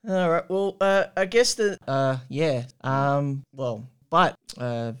All right. Well, I guess yeah. Well.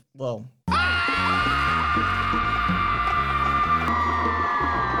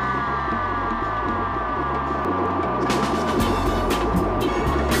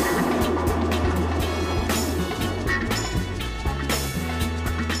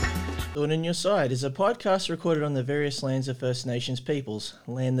 Thorn in Your Side is a podcast recorded on the various lands of First Nations peoples,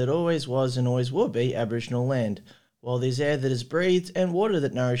 land that always was and always will be Aboriginal land. While there's air that is breathed and water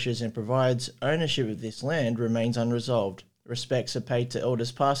that nourishes and provides, ownership of this land remains unresolved. Respects are paid to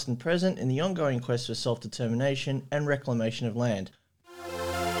elders past and present in the ongoing quest for self-determination and reclamation of land.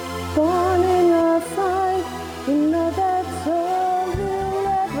 Thorn in your side, you know that's all you'll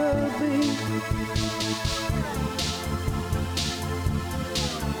ever be.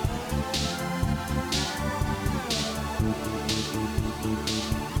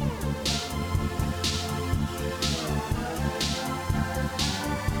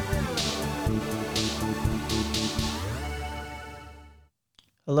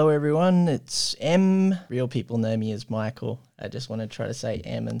 Hello everyone, it's M. Real people know me as Michael. I just want to try to say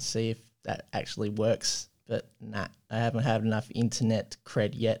M and see if that actually works. But nah, I haven't had enough internet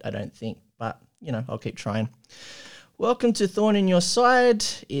cred yet, I don't think. But, I'll keep trying. Welcome to Thorn in Your Side.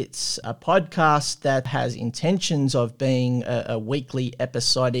 It's a podcast that has intentions of being a weekly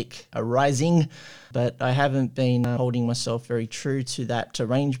episodic arising, but I haven't been holding myself very true to that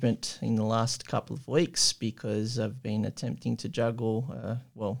arrangement in the last couple of weeks because I've been attempting to juggle,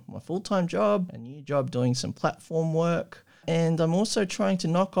 my full-time job, a new job doing some platform work, and I'm also trying to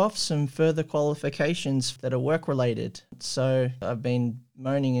knock off some further qualifications that are work-related. So I've been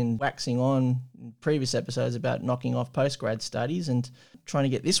moaning and waxing on in previous episodes about knocking off postgrad studies and trying to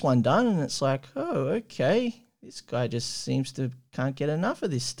get this one done, and it's like, oh, okay, this guy just seems to can't get enough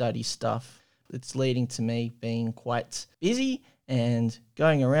of this study stuff. It's leading to me being quite busy and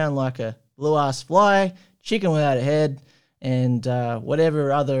going around like a blue-ass fly, chicken without a head, and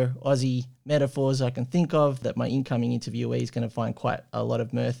whatever other Aussie metaphors I can think of that my incoming interviewee is going to find quite a lot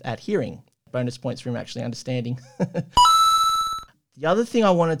of mirth at hearing. Bonus points for him actually understanding. The other thing I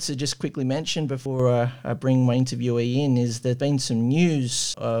wanted to just quickly mention before I bring my interviewee in is there's been some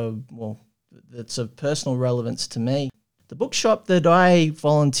news, that's of personal relevance to me. The bookshop that I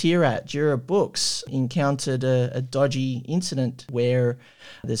volunteer at, Jura Books, encountered a dodgy incident where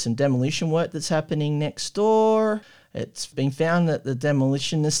there's some demolition work that's happening next door. It's been found that the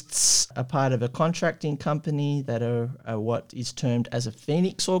demolitionists are part of a contracting company that are what is termed as a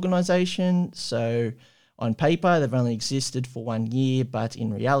Phoenix organisation. So on paper, they've only existed for 1 year, but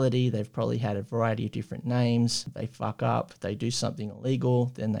in reality, they've probably had a variety of different names. They fuck up, they do something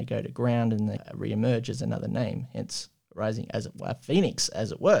illegal, then they go to ground and they re-emerge as another name, hence rising as a phoenix,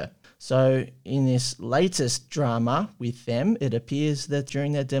 as it were. So in this latest drama with them, it appears that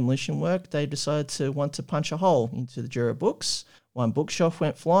during their demolition work, they decided to want to punch a hole into the Jura Books. One bookshelf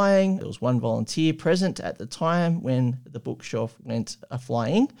went flying. There was one volunteer present at the time when the bookshelf went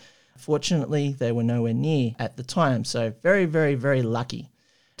flying. Fortunately, they were nowhere near at the time, so very, very, very lucky.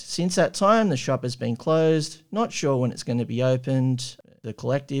 Since that time, the shop has been closed. Not sure when it's going to be opened. The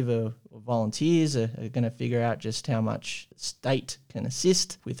collective of volunteers are going to figure out just how much the state can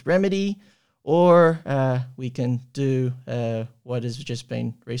assist with remedy, or we can do what has just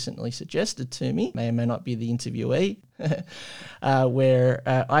been recently suggested to me, may or may not be the interviewee, where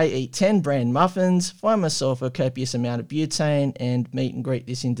I eat 10 brand muffins, find myself a copious amount of butane, and meet and greet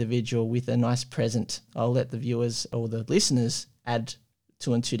this individual with a nice present. I'll let the viewers or the listeners add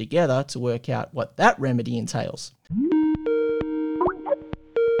two and two together to work out what that remedy entails.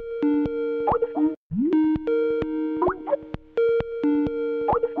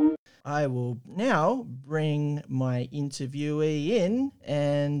 I will now bring my interviewee in,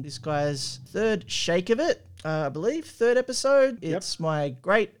 and this guy's third shake of it, I believe, third episode. Yep. It's my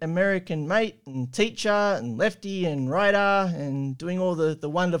great American mate and teacher and lefty and writer and doing all the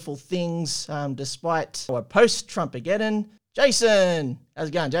wonderful things despite our post-Trumpageddon, Jason. How's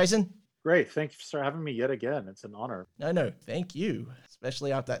it going, Jason? Great. Thank you for having me yet again. It's an honor. No, thank you,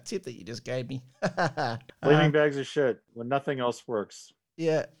 especially after that tip that you just gave me. Flaming bags of shit when nothing else works.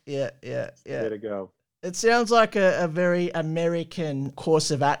 Yeah. Way to go. It sounds like a very American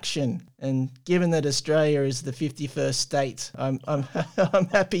course of action, and given that Australia is the 51st state, I'm I'm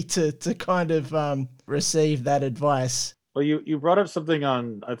happy to kind of receive that advice. Well, you brought up something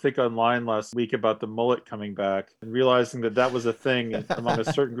online last week about the mullet coming back and realizing that was a thing among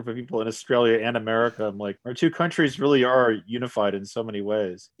a certain group of people in Australia and America. I'm like, our two countries really are unified in so many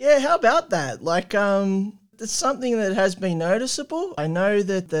ways. Yeah, how about that? Like, It's something that has been noticeable. I know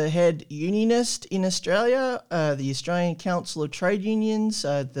that the head unionist in Australia, the Australian Council of Trade Unions,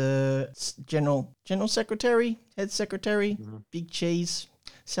 General Secretary, Head Secretary, Big Cheese,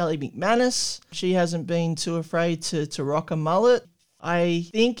 Sally McManus, she hasn't been too afraid to rock a mullet. I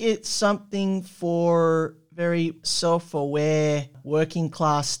think it's something for very self-aware working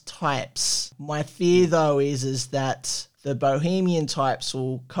class types. My fear, though, is that the bohemian types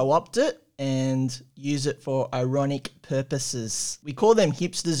will co-opt it and use it for ironic purposes. We call them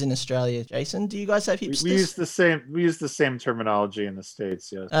hipsters in Australia. Jason, do you guys have hipsters? We use the same terminology in the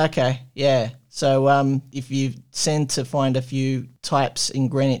States, yes. Okay, yeah. So if you send to find a few types in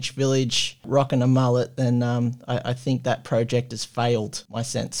Greenwich Village rocking a mullet, then I think that project has failed, my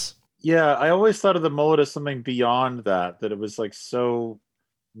sense. Yeah, I always thought of the mullet as something beyond that it was like so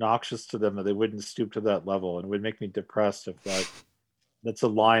noxious to them that they wouldn't stoop to that level, and it would make me depressed if that's a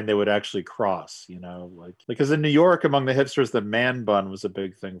line they would actually cross, like because in New York among the hipsters the man bun was a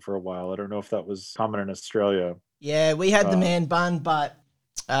big thing for a while. I don't know if that was common in Australia. Yeah, we had the man bun, but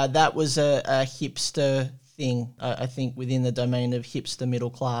that was a hipster thing, I think, within the domain of hipster middle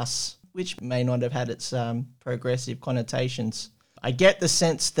class, which may not have had its progressive connotations. I get the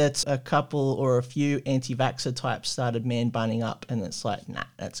sense that a couple or a few anti-vaxxer types started man bunning up, and it's like, nah,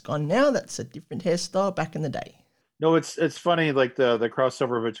 that's gone now. That's a different hairstyle back in the day. No, it's funny, like the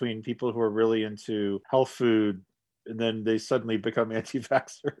crossover between people who are really into health food and then they suddenly become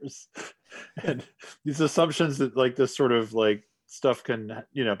anti-vaxxers. And these assumptions that like this sort of like stuff can,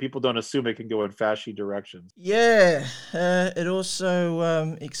 people don't assume it can go in fashy directions. Yeah, it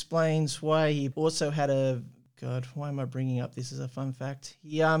also explains why he also had God, why am I bringing up this as a fun fact?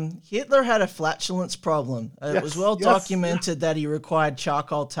 Hitler had a flatulence problem. It was well documented that he required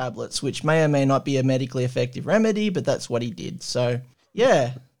charcoal tablets, which may or may not be a medically effective remedy, but that's what he did. So,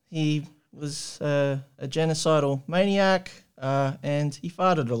 yeah, he was a genocidal maniac, and he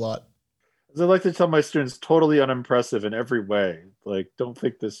farted a lot. As I like to tell my students, totally unimpressive in every way. Like, don't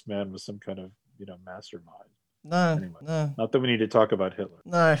think this man was some kind of, mastermind. No, anyway, no. Not that we need to talk about Hitler.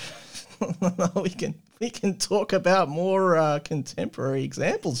 No, no, we can talk about more contemporary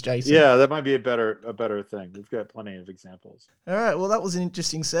examples, Jason. Yeah, that might be a better thing. We've got plenty of examples. All right, well, that was an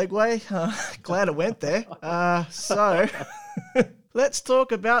interesting segue. Glad it went there. So let's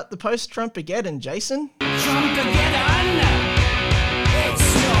talk about the post-Trumpageddon, Jason. Trumpageddon!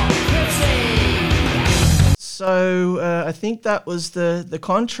 It's your So I think that was the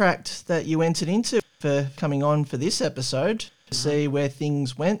contract that you entered into for coming on for this episode to see where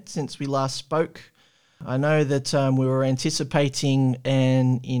things went since we last spoke. I know that we were anticipating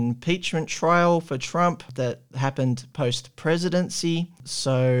an impeachment trial for Trump that happened post-presidency.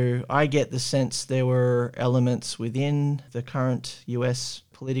 So I get the sense there were elements within the current US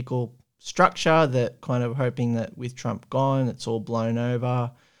political structure that kind of hoping that with Trump gone, it's all blown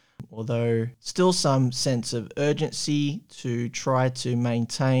over. Although still some sense of urgency to try to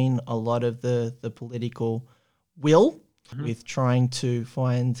maintain a lot of the political will with trying to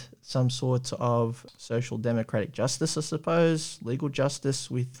find some sort of social democratic justice, I suppose, legal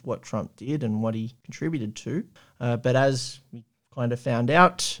justice with what Trump did and what he contributed to. But as we kind of found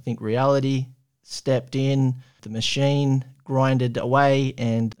out, I think reality stepped in, the machine grinded away,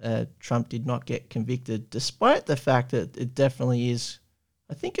 and Trump did not get convicted, despite the fact that it definitely is,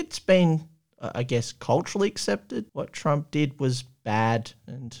 I think it's been, I guess, culturally accepted. What Trump did was bad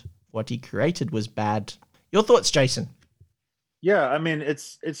and what he created was bad. Your thoughts, Jason? Yeah, I mean,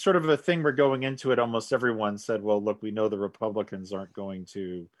 it's sort of a thing we're going into it. Almost everyone said, well, look, we know the Republicans aren't going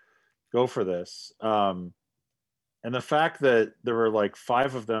to go for this. And the fact that there were like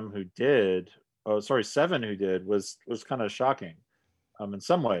 7 who did was kind of shocking. In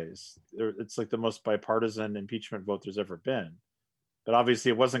some ways, it's like the most bipartisan impeachment vote there's ever been. But obviously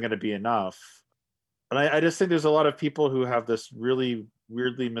it wasn't going to be enough. And I just think there's a lot of people who have this really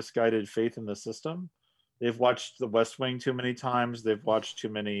weirdly misguided faith in the system. They've watched The West Wing too many times. They've watched too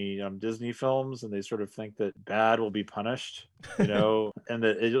many Disney films, and they sort of think that bad will be punished, and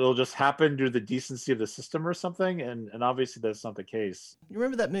that it'll just happen due to the decency of the system or something. And obviously that's not the case. You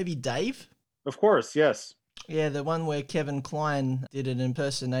remember that movie Dave? Of course, yes. Yeah, the one where Kevin Kline did an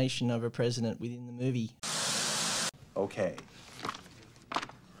impersonation of a president within the movie. Okay,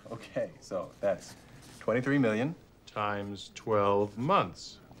 so that's 23 million. Times 12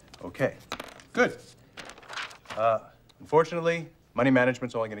 months. Okay, good. Unfortunately, money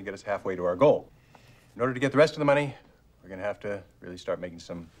management's only going to get us halfway to our goal. In order to get the rest of the money, we're going to have to really start making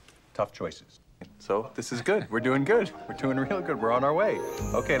some tough choices. So this is good. We're doing good. We're doing real good. We're on our way.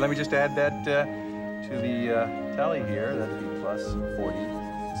 Okay, let me just add that to the tally here. That'd be plus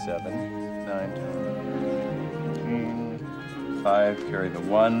 47, 9. 5, carry the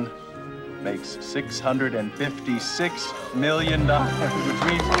 1, makes $656 million, which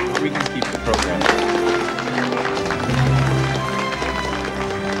means we can keep the program.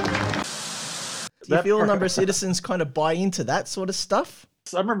 Do you feel a number of citizens kind of buy into that sort of stuff?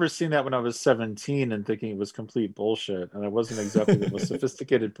 I remember seeing that when I was 17 and thinking it was complete bullshit, and I wasn't exactly the most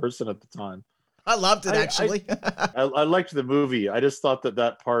sophisticated person at the time. I loved it, actually. I liked the movie. I just thought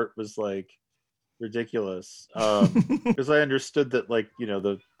that part was like ridiculous, because I understood that, like, you know,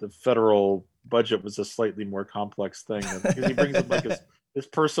 the federal budget was a slightly more complex thing, because he brings in like his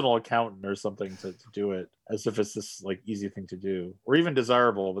personal accountant or something to do it, as if it's this like easy thing to do, or even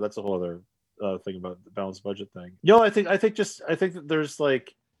desirable. But that's a whole other thing about the balanced budget thing. You know, I think that there's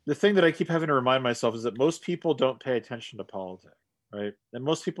like, the thing that I keep having to remind myself is that most people don't pay attention to politics, right? And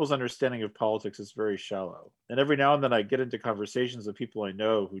most people's understanding of politics is very shallow. And every now and then I get into conversations with people I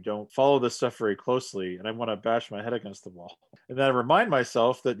know who don't follow this stuff very closely, and I want to bash my head against the wall. And then I remind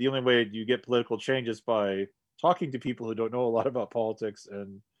myself that the only way you get political change is by talking to people who don't know a lot about politics.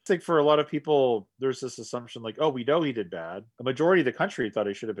 And I think for a lot of people, there's this assumption like, oh, we know he did bad. The majority of the country thought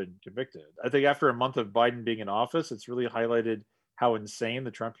he should have been convicted. I think after a month of Biden being in office, it's really highlighted how insane the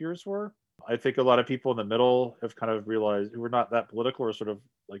Trump years were. I think a lot of people in the middle have kind of realized, who were not that political, are sort of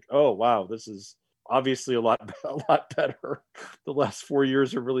like, oh, wow, this is obviously a lot better. The last 4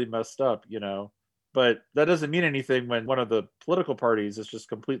 years are really messed up, you know. But that doesn't mean anything when one of the political parties is just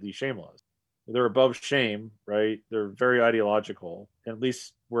completely shameless. They're above shame, right? They're very ideological. And at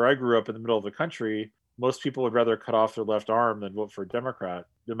least where I grew up in the middle of the country, most people would rather cut off their left arm than vote for a Democrat,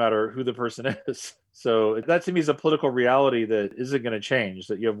 no matter who the person is. So that to me is a political reality that isn't going to change,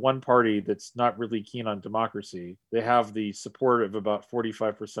 that you have one party that's not really keen on democracy. They have the support of about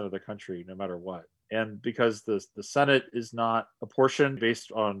 45% of the country, no matter what. And because the Senate is not apportioned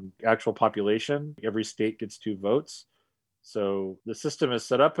based on actual population, every state gets 2 votes. So the system is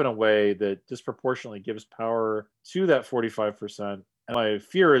set up in a way that disproportionately gives power to that 45%. And my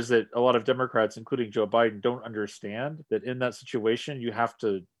fear is that a lot of Democrats, including Joe Biden, don't understand that in that situation, you have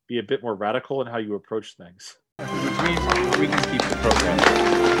to be a bit more radical in how you approach things. Which means we can keep the program.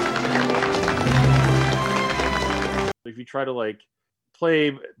 If you try to like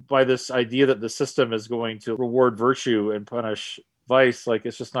play by this idea that the system is going to reward virtue and punish vice, like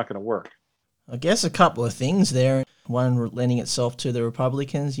it's just not going to work. I guess a couple of things there. One lending itself to the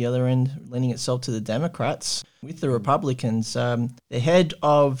Republicans, the other end lending itself to the Democrats. With the Republicans, the head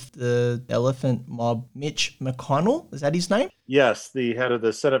of the elephant mob, Mitch McConnell, is that his name? Yes, the head of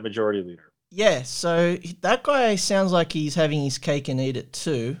the Senate Majority Leader. Yeah, so that guy sounds like he's having his cake and eat it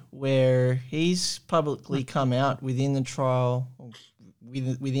too, where he's publicly come out within the trial,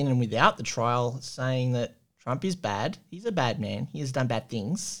 within and without the trial, saying that Trump is bad. He's a bad man. He has done bad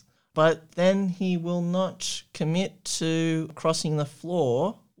things. But then he will not commit to crossing the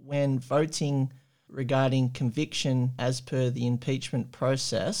floor when voting regarding conviction as per the impeachment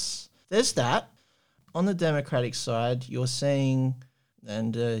process. There's that. On the Democratic side, you're seeing,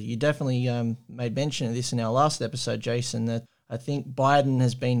 and you definitely made mention of this in our last episode, Jason, that I think Biden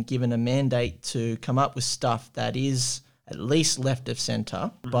has been given a mandate to come up with stuff that is at least left of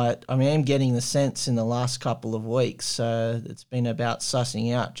centre. But I am getting the sense in the last couple of weeks, it's been about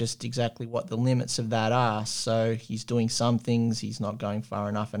sussing out just exactly what the limits of that are. So he's doing some things, he's not going far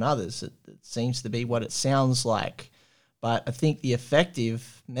enough in others. It seems to be what it sounds like. But I think the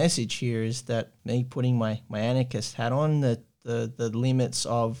effective message here is that me putting my anarchist hat on, that the limits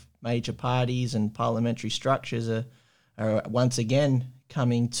of major parties and parliamentary structures are once again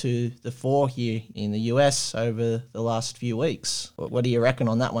coming to the fore here in the US over the last few weeks. What do you reckon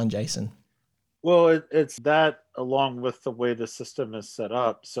on that one, Jason? Well, it's that along with the way the system is set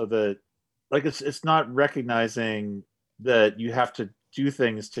up, so that like it's not recognizing that you have to do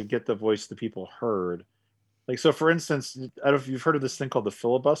things to get the voice of the people heard. Like, so for instance, I don't know if you've heard of this thing called the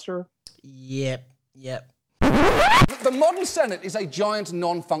filibuster. Yep. The modern Senate is a giant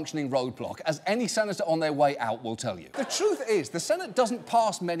non-functioning roadblock, as any senator on their way out will tell you. The truth is, the Senate doesn't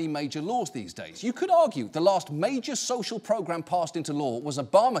pass many major laws these days. You could argue the last major social program passed into law was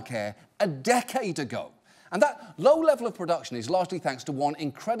Obamacare a decade ago. And that low level of production is largely thanks to one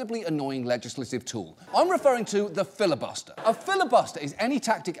incredibly annoying legislative tool. I'm referring to the filibuster. A filibuster is any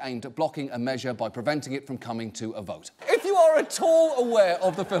tactic aimed at blocking a measure by preventing it from coming to a vote. If you are at all aware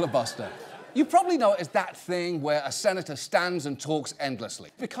of the filibuster, you probably know it as that thing where a senator stands and talks endlessly.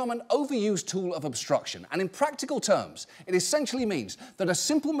 It's become an overused tool of obstruction, and in practical terms, it essentially means that a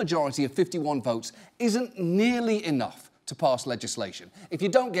simple majority of 51 votes isn't nearly enough to pass legislation. If you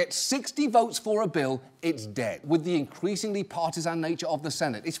don't get 60 votes for a bill, it's dead. With the increasingly partisan nature of the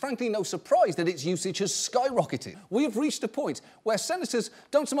Senate, it's frankly no surprise that its usage has skyrocketed. We have reached a point where senators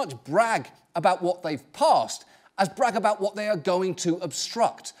don't so much brag about what they've passed as brag about what they are going to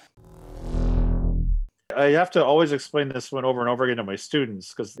obstruct. I have to always explain this one over and over again to my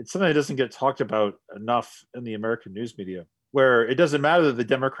students because it's something that doesn't get talked about enough in the American news media, where it doesn't matter that the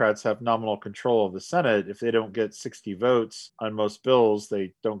Democrats have nominal control of the Senate. If they don't get 60 votes on most bills,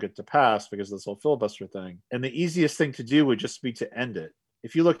 they don't get to pass because of this whole filibuster thing. And the easiest thing to do would just be to end it.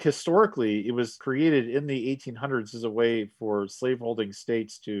 If you look historically, it was created in the 1800s as a way for slaveholding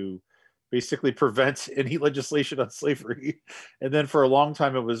states to basically prevent any legislation on slavery. And then for a long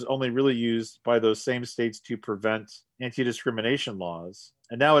time, it was only really used by those same states to prevent anti-discrimination laws.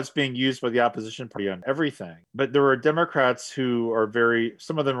 And now it's being used by the opposition party on everything. But there are Democrats who are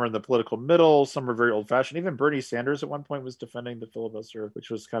some of them are in the political middle, some are very old-fashioned. Even Bernie Sanders at one point was defending the filibuster,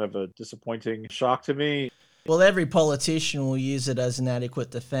 which was kind of a disappointing shock to me. Well, every politician will use it as an adequate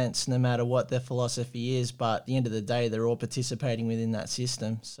defense, no matter what their philosophy is. But at the end of the day, they're all participating within that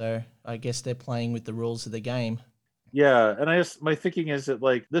system. So I guess they're playing with the rules of the game. Yeah, and my thinking is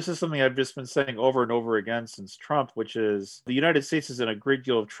that this is something I've just been saying over and over again since Trump, which is the United States is in a great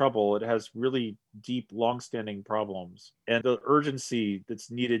deal of trouble. It has really deep, longstanding problems, and the urgency that's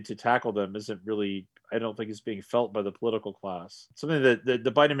needed to tackle them isn't really, I don't think, is being felt by the political class. Something that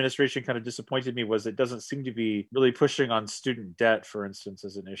the Biden administration kind of disappointed me was it doesn't seem to be really pushing on student debt, for instance,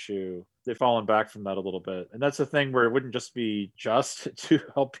 as an issue. They've fallen back from that a little bit. And that's a thing where it wouldn't just be just to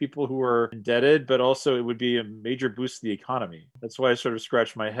help people who are indebted, but also it would be a major boost to the economy. That's why I sort of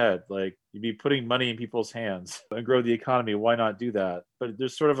scratch my head. You'd be putting money in people's hands and grow the economy. Why not do that? But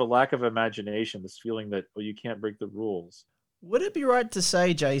there's sort of a lack of imagination, this feeling that, you can't break the rules. Would it be right to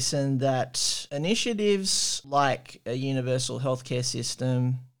say, Jason, that initiatives like a universal healthcare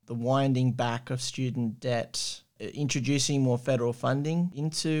system, the winding back of student debt, introducing more federal funding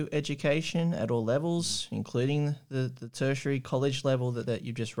into education at all levels, including the tertiary college level that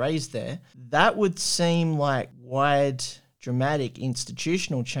you just raised there, that would seem like wide, dramatic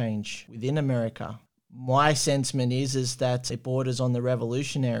institutional change within America? My sentiment is that it borders on the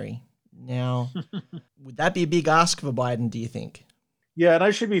revolutionary. Now, would that be a big ask for Biden, do you think? Yeah, and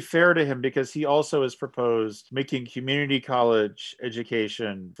I should be fair to him because he also has proposed making community college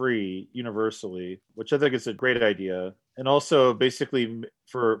education free universally, which I think is a great idea. And also basically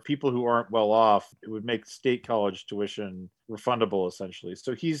for people who aren't well off, it would make state college tuition refundable essentially.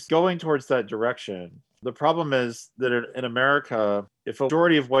 So he's going towards that direction. The problem is that in America, if a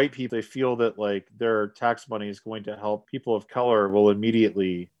majority of white people, they feel that their tax money is going to help people of color, will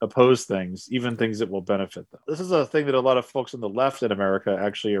immediately oppose things, even things that will benefit them. This is a thing that a lot of folks on the left in America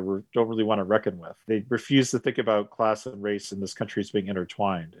actually don't really want to reckon with. They refuse to think about class and race in this country as being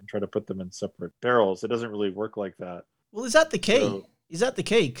intertwined and try to put them in separate barrels. It doesn't really work like that. Well, is that the key? Is that the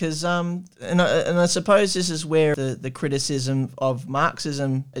key? Because, and I suppose this is where the criticism of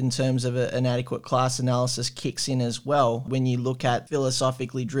Marxism in terms of an adequate class analysis kicks in as well. When you look at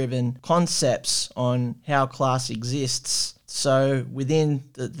philosophically driven concepts on how class exists. So within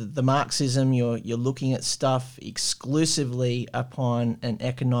the Marxism, you're looking at stuff exclusively upon an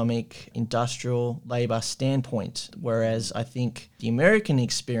economic, industrial, labor standpoint. Whereas I think the American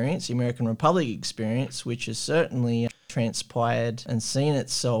experience, the American Republic experience, which has certainly transpired and seen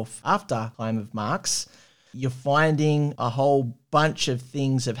itself after time of Marx, you're finding a whole bunch of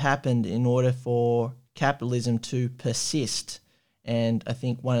things have happened in order for capitalism to persist. And I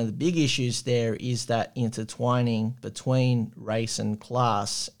think one of the big issues there is that intertwining between race and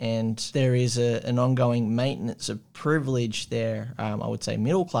class, and there is an ongoing maintenance of privilege there. I would say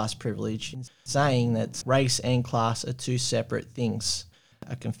middle class privilege, saying that race and class are two separate things.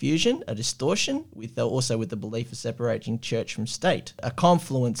 A confusion, a distortion, also with the belief of separating church from state. A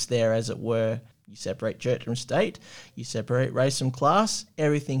confluence there, as it were. You separate church from state, you separate race from class,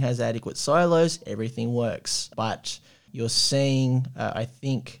 everything has adequate silos, everything works. But you're seeing, I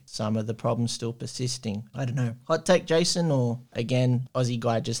think, some of the problems still persisting. I don't know. Hot take, Jason, or again, Aussie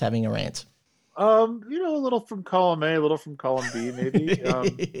guy just having a rant? A little from column A, a little from column B,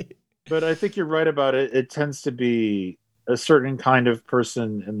 maybe. But I think you're right about it. It tends to be a certain kind of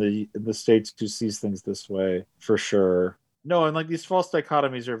person in the States who sees things this way, for sure. No, and these false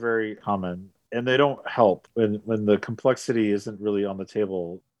dichotomies are very common, and they don't help when the complexity isn't really on the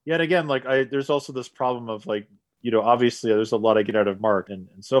table. Yet again, there's also this problem of obviously there's a lot I get out of Mark and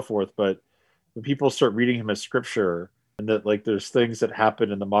so forth, but when people start reading him as scripture, and that there's things that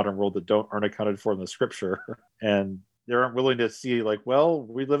happen in the modern world that aren't accounted for in the scripture, and they aren't willing to see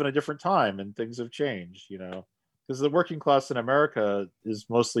we live in a different time and things have changed, because because the working class in America is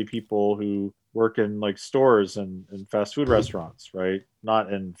mostly people who work in like stores and fast food restaurants, right?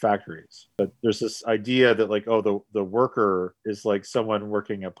 Not in factories. But there's this idea that like, oh, the worker is like someone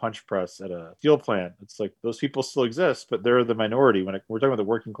working a punch press at a steel plant. It's like those people still exist, but they're the minority. When we're talking about the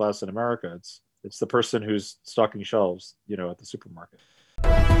working class in America, it's the person who's stocking shelves, at the supermarket.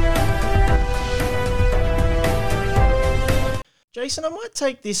 Jason, I might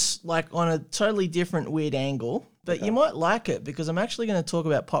take this like on a totally different weird angle, but you might like it because I'm actually going to talk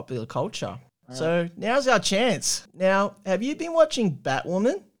about popular culture. So now's our chance. Now, have you been watching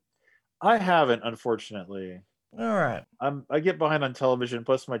Batwoman? I haven't, unfortunately. All right. I get behind on television,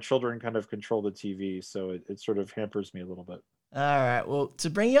 plus my children kind of control the TV, so it sort of hampers me a little bit. All right. Well, to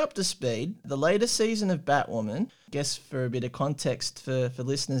bring you up to speed, the latest season of Batwoman, I guess for a bit of context for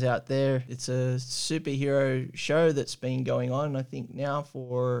listeners out there, it's a superhero show that's been going on, I think, now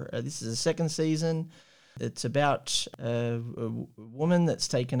for this is the second season. It's about a woman that's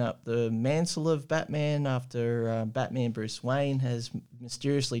taken up the mantle of Batman after Batman Bruce Wayne has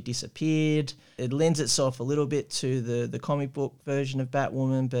mysteriously disappeared. It lends itself a little bit to the comic book version of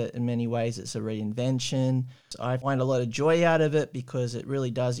Batwoman, but in many ways it's a reinvention. So I find a lot of joy out of it because it really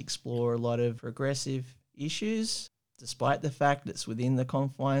does explore a lot of progressive issues, despite the fact it's within the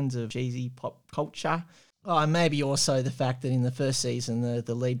confines of cheesy pop culture. Oh, and maybe also the fact that in the first season,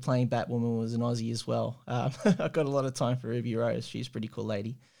 the lead playing Batwoman was an Aussie as well. I've got a lot of time for Ruby Rose. She's a pretty cool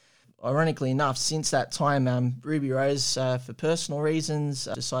lady. Ironically enough, since that time, Ruby Rose, for personal reasons,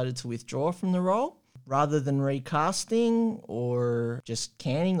 decided to withdraw from the role. Rather than recasting or just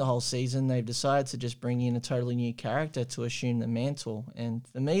canning the whole season, they've decided to just bring in a totally new character to assume the mantle. And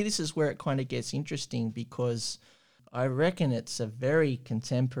for me, this is where it kind of gets interesting because I reckon it's a very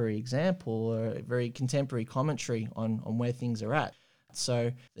contemporary example or a very contemporary commentary on where things are at.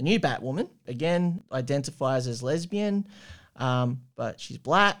 So the new Batwoman, again, identifies as lesbian, but she's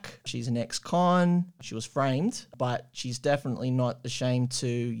black, she's an ex-con, she was framed, but she's definitely not ashamed to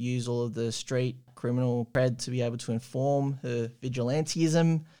use all of the street criminal cred to be able to inform her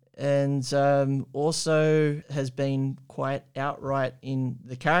vigilantism, and also has been quite outright in,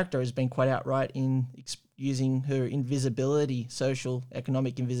 the character has been quite outright in using her invisibility, social,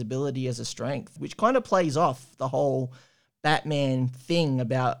 economic invisibility as a strength, which kind of plays off the whole Batman thing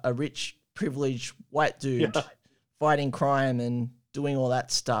about a rich, privileged white dude fighting crime and doing all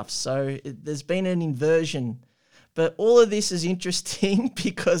that stuff. So there's been an inversion. But all of this is interesting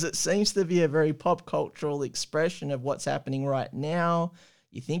because it seems to be a very pop cultural expression of what's happening right now.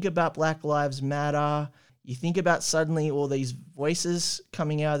 You think about Black Lives Matter. You think about suddenly all these voices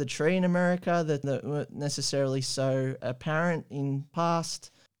coming out of the tree in America that weren't necessarily so apparent in past.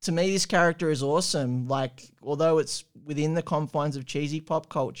 To me, this character is awesome. Like, although it's within the confines of cheesy pop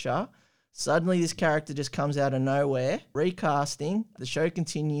culture, suddenly this character just comes out of nowhere. Recasting, the show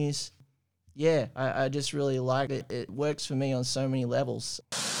continues. Yeah, I just really like it. It works for me on so many levels.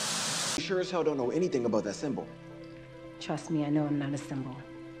 You sure as hell don't know anything about that symbol. Trust me, I know I'm not a symbol.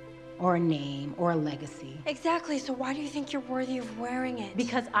 Or a name, or a legacy. Exactly, so why do you think you're worthy of wearing it?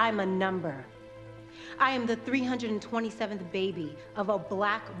 Because I'm a number. I am the 327th baby of a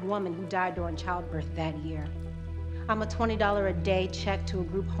black woman who died during childbirth that year. I'm a $20 a day check to a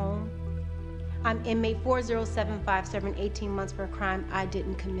group home. I'm inmate 40757, serving 18 months for a crime I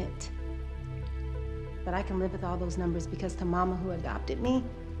didn't commit. But I can live with all those numbers because to mama who adopted me,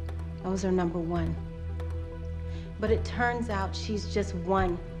 I was her number one. But it turns out she's just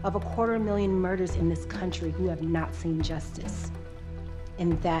one of 250,000 murders in this country who have not seen justice.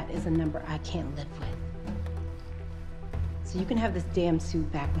 And that is a number I can't live with. So you can have this damn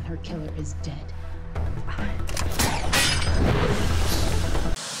suit back when her killer is dead.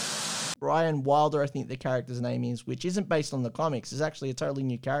 Brian Wilder, I think the character's name is, which isn't based on the comics, is actually a totally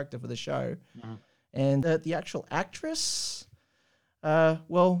new character for the show. Mm-hmm. And the actual actress,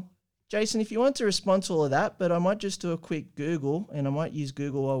 well, Jason, if you want to respond to all of that, but I might just do a quick Google, and I might use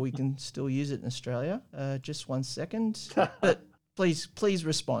Google while we can still use it in Australia. Just 1 second. But please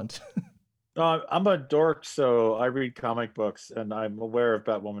respond. I'm a dork, so I read comic books, and I'm aware of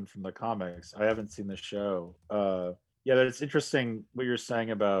Batwoman from the comics. I haven't seen the show. Yeah, but it's interesting what you're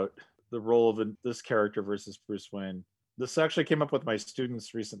saying about the role of this character versus Bruce Wayne. This actually came up with my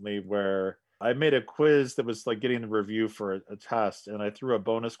students recently, where I made a quiz that was like getting a review for a test, and I threw a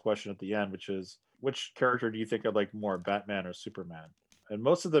bonus question at the end, which is, which character do you think I like more, Batman or Superman? And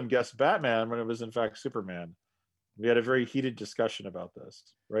most of them guessed Batman when it was in fact Superman. We had a very heated discussion about this,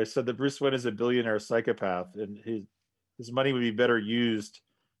 where I said that Bruce Wayne is a billionaire psychopath, and his money would be better used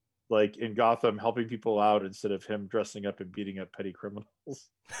like in Gotham helping people out instead of him dressing up and beating up petty criminals.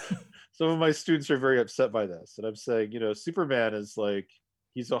 some of my students are very upset by this, and I'm saying, Superman is like,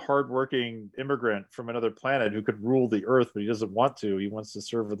 he's a hardworking immigrant from another planet who could rule the Earth, but he doesn't want to. He wants to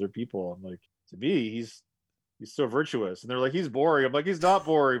serve other people. I'm like, to me, he's so virtuous, and they're like, he's boring. I'm like, he's not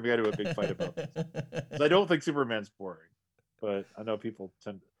boring. We had to have a big fight about this. 'Cause I don't think Superman's boring, but I know people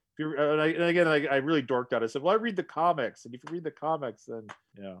tend. And again, I really dorked out. I said, well, I read the comics, and if you read the comics, then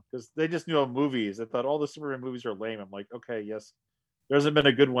because they just knew of movies. I thought all the Superman movies are lame. I'm like, okay, yes, there hasn't been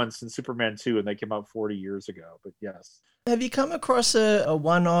a good one since Superman 2, and they came out 40 years ago. But yes. Have you come across a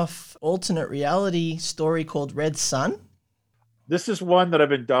one-off alternate reality story called Red Sun? This is one that I've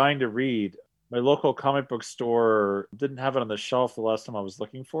been dying to read. My local comic book store didn't have it on the shelf the last time I was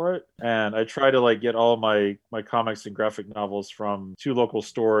looking for it. And I try to get all my comics and graphic novels from 2 local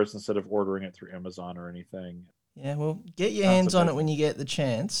stores instead of ordering it through Amazon or anything. Yeah, well, get your hands on it when you get the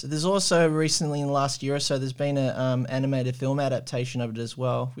chance. There's also recently in the last year or so, there's been an animated film adaptation of it as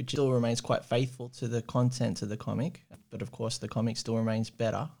well, which still remains quite faithful to the content of the comic. But of course, the comic still remains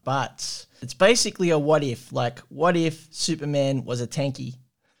better. But it's basically a what if. Like, what if Superman was a tanky?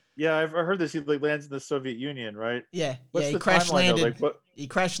 Yeah, I've heard this. He lands in the Soviet Union, right? Yeah, What's he the crash timeline, though? landed. He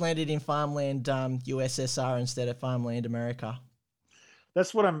crash landed in farmland USSR instead of farmland America.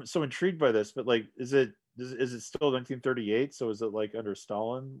 That's what I'm so intrigued by this. But is it still 1938? So is it under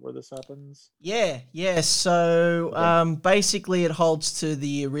Stalin where this happens? Yeah. So basically, it holds to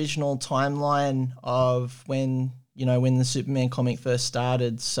the original timeline of when the Superman comic first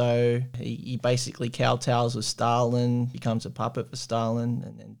started. So he basically kowtows with Stalin, becomes a puppet for Stalin,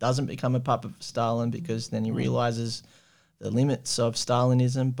 and then doesn't become a puppet for Stalin because then he realizes the limits of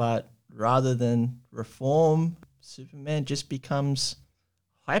Stalinism. But rather than reform, Superman just becomes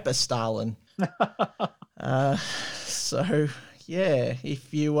hyper Stalin. So yeah,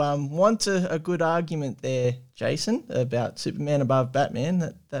 if you want a good argument there, Jason, about Superman above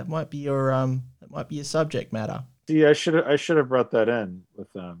Batman, that might be your subject matter. See, I should have brought that in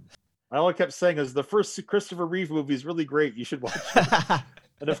with them. All I kept saying is the first Christopher Reeve movie is really great. You should watch it.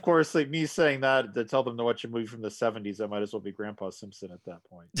 And of course, me saying that to tell them to watch a movie from the 70s, I might as well be Grandpa Simpson at that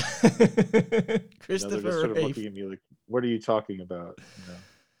point. Christopher they're just sort of Reeve. looking at me like, "What are you talking about?"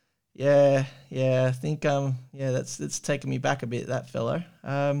 Yeah. I think that's taken me back a bit, that fellow.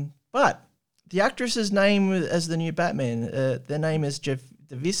 But the actress's name as the new Batman, their name is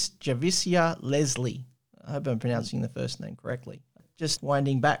Javicia Leslie. I hope I'm pronouncing the first name correctly. Just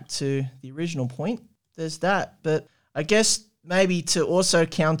winding back to the original point, there's that. But I guess maybe to also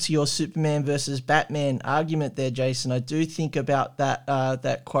counter your Superman versus Batman argument there, Jason, I do think about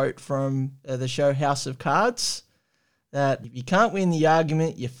that quote from the show House of Cards, that if you can't win the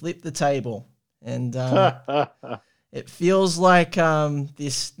argument, you flip the table. And it feels like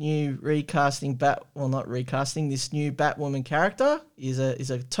this new this new Batwoman character is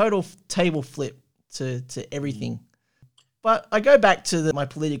a total table flip to everything. But I go back to my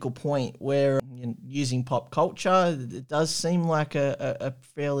political point where using pop culture, it does seem like a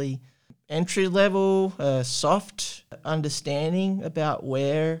fairly entry-level, soft understanding about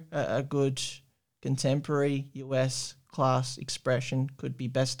where a good contemporary US class expression could be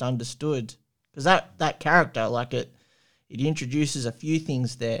best understood. Because that character, it introduces a few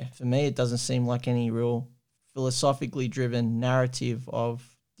things there. For me, it doesn't seem like any real philosophically driven narrative of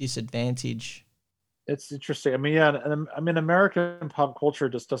disadvantage. It's interesting. American pop culture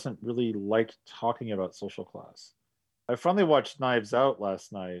just doesn't really like talking about social class. I finally watched Knives Out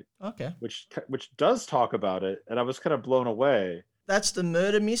last night. Okay. Which does talk about it, and I was kind of blown away. That's the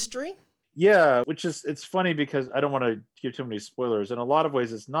murder mystery? Yeah, it's funny because I don't want to give too many spoilers. In a lot of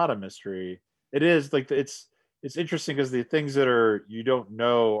ways, it's not a mystery. It is it's interesting because the things that you don't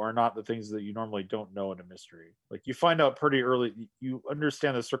know are not the things that you normally don't know in a mystery. You find out pretty early, you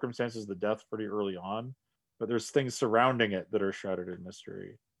understand the circumstances of the death pretty early on, but there's things surrounding it that are shrouded in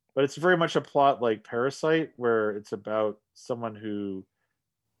mystery. But it's very much a plot like Parasite, where it's about someone who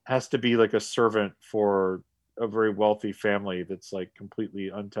has to be a servant for a very wealthy family that's completely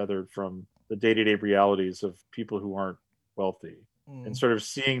untethered from the day-to-day realities of people who aren't wealthy. And sort of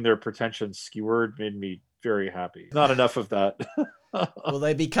seeing their pretensions skewered made me very happy. Not enough of that. Well,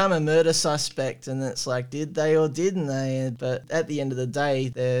 they become a murder suspect, and it's did they or didn't they? But at the end of the day,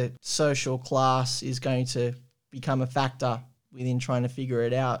 their social class is going to become a factor within trying to figure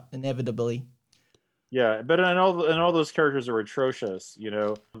it out, inevitably. Yeah, but and all those characters are atrocious,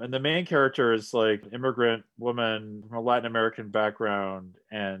 And the main character is immigrant woman from a Latin American background,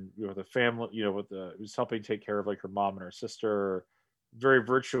 and with a family, who's helping take care of her mom and her sister. Very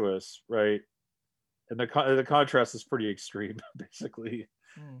virtuous, right? And the contrast is pretty extreme, basically,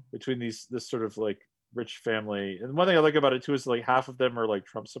 between this sort of rich family. And one thing I like about it too is like half of them are like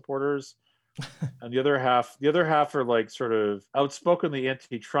Trump supporters. And the other half are like sort of outspokenly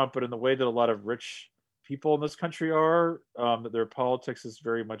anti-Trump, but in the way that a lot of rich people in this country are, that their politics is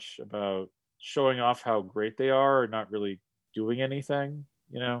very much about showing off how great they are and not really doing anything.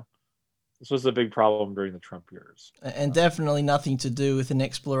 This was a big problem during the Trump years. And definitely nothing to do with an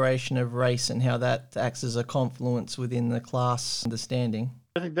exploration of race and how that acts as a confluence within the class understanding.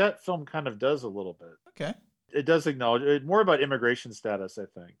 I think that film kind of does a little bit. Okay. It does acknowledge it more about immigration status, I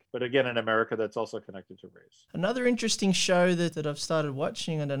think. But again, in America, that's also connected to race. Another interesting show that I've started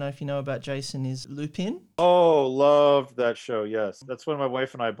watching, I don't know if you know about, Jason, is Lupin. Oh, loved that show, yes. That's when my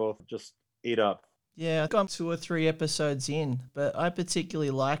wife and I both just ate up. Yeah, I've gone 2 or 3 episodes in, but I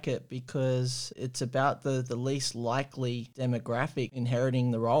particularly like it because it's about the least likely demographic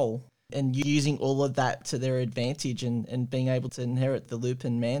inheriting the role and using all of that to their advantage and being able to inherit the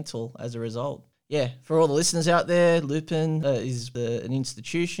Lupin mantle as a result. Yeah, for all the listeners out there, Lupin is an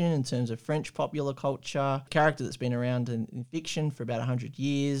institution in terms of French popular culture, character that's been around in fiction for about 100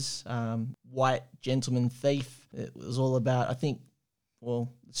 years, white gentleman thief. It was all about, I think,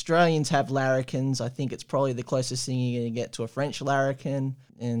 well, Australians have larrikins. I think it's probably the closest thing you're going to get to a French larrikin,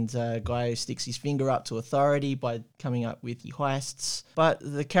 and a guy who sticks his finger up to authority by coming up with the heists. But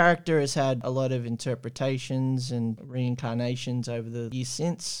the character has had a lot of interpretations and reincarnations over the years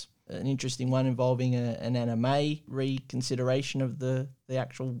since. An interesting one involving an anime reconsideration of the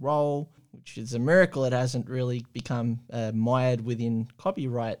actual role, which is a miracle it hasn't really become mired within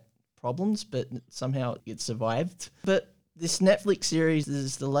copyright problems, but somehow it survived. But this Netflix series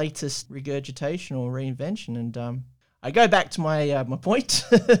is the latest regurgitation or reinvention, and I go back to my point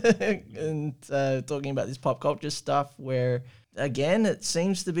and talking about this pop culture stuff where, again, it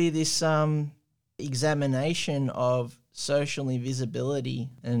seems to be this examination of social invisibility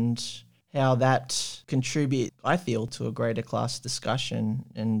and how that contribute, I feel, to a greater class discussion,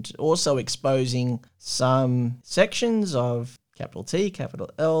 and also exposing some sections of capital T, capital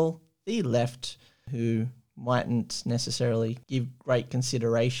L, the left, who mightn't necessarily give great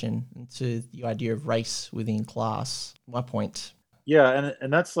consideration to the idea of race within class. My point. Yeah,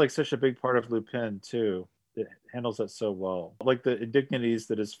 and that's like such a big part of Lupin too. It handles that so well. Like the indignities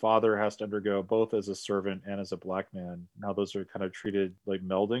that his father has to undergo, both as a servant and as a black man. Now those are kind of treated like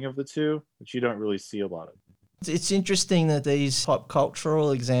melding of the two, which you don't really see a lot of. It's interesting that these pop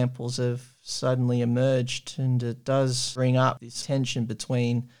cultural examples have suddenly emerged, and it does bring up this tension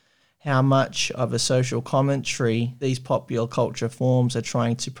between how much of a social commentary these popular culture forms are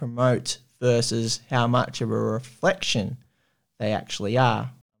trying to promote versus how much of a reflection they actually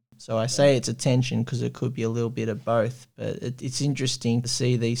are. So I say it's a tension because it could be a little bit of both, but it's interesting to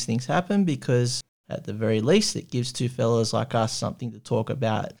see these things happen because at the very least it gives two fellas like us something to talk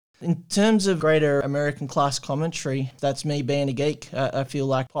about. In terms of greater American class commentary, that's me being a geek. I feel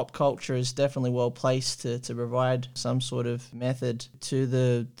like pop culture is definitely well placed to provide some sort of method to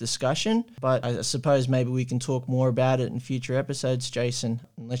the discussion. But I suppose maybe we can talk more about it in future episodes, Jason,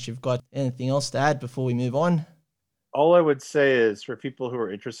 unless you've got anything else to add before we move on. All I would say is for people who are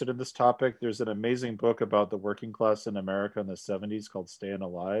interested in this topic, there's an amazing book about the working class in America in the 70s called Staying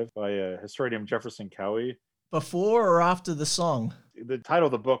Alive by a historian named Jefferson Cowie. Before or after the song? The title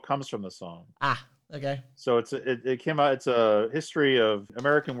of the book comes from the song. Ah, okay. So it came out, it's a history of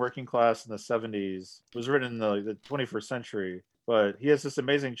American working class in the 70s. It was written in the 21st century. But he has this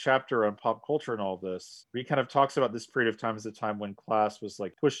amazing chapter on pop culture and all this, where he kind of talks about this period of time as a time when class was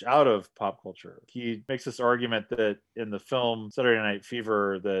like pushed out of pop culture. He makes this argument that in the film Saturday Night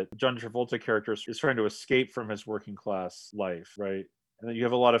Fever, that John Travolta character is trying to escape from his working class life, right? And then you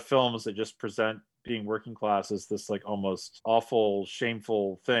have a lot of films that just present being working class as this like almost awful,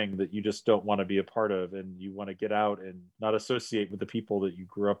 shameful thing that you just don't want to be a part of, and you want to get out and not associate with the people that you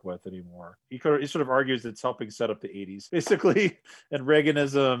grew up with anymore. He sort of argues it's helping set up the 80s, basically, and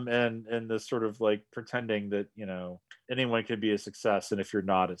Reaganism and this sort of like pretending that, you know, anyone can be a success, and if you're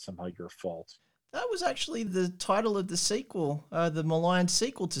not, it's somehow your fault. That was actually the title of the sequel, the maligned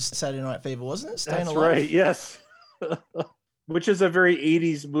sequel to Saturday Night Fever, wasn't it? Staying That's Alive? right, yes. Which is a very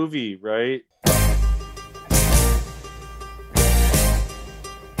 80s movie, right?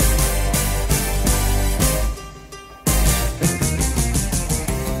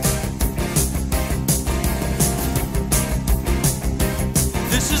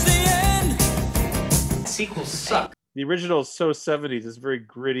 Sequels suck. The original is so 70s. It's very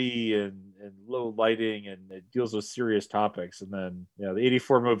gritty and low lighting, and it deals with serious topics. And then, the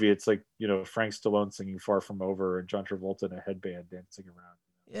 84 movie, it's like, Frank Stallone singing Far From Over and John Travolta in a headband dancing around.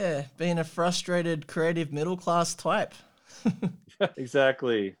 Yeah, being a frustrated creative middle class type.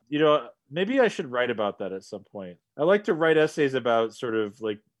 Exactly. Maybe I should write about that at some point. I like to write essays about sort of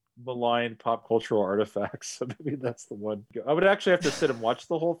like maligned pop cultural artifacts. So maybe that's the one. I would actually have to sit and watch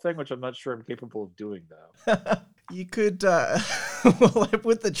the whole thing, which I'm not sure I'm capable of doing though. You could, well, I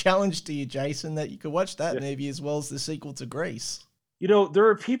put the challenge to you, Jason, that you could watch that movie as well as the sequel to Grease. You know, there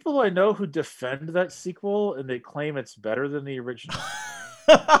are people I know who defend that sequel and they claim it's better than the original.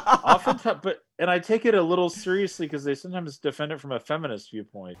 Oftentimes, and I take it a little seriously because they sometimes defend it from a feminist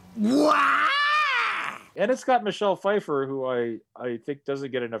viewpoint. Wow! And it's got Michelle Pfeiffer, who I think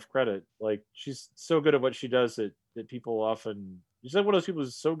doesn't get enough credit. Like, she's so good at what she does that people often... She's like one of those people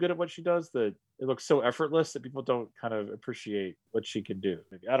who's so good at what she does that it looks so effortless that people don't kind of appreciate what she can do.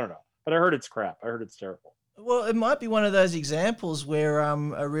 Maybe, I don't know. But I heard it's crap. I heard it's terrible. Well, it might be one of those examples where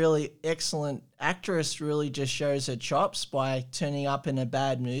a really excellent actress really just shows her chops by turning up in a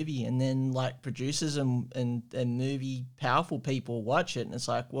bad movie, and then like producers and movie powerful people watch it and it's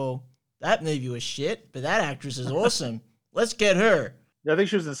like, well, that movie was shit, but that actress is awesome. Let's get her. Yeah, I think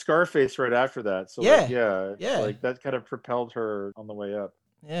she was in Scarface right after that. So yeah, like that kind of propelled her on the way up.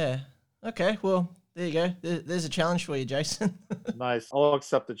 Yeah. Okay. Well, there you go. There's a challenge for you, Jason. Nice. I'll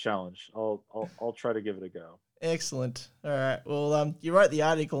accept the challenge. I'll try to give it a go. Excellent. All right. Well, you wrote the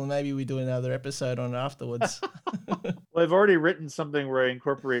article, and maybe we do another episode on it afterwards. Well, I've already written something where I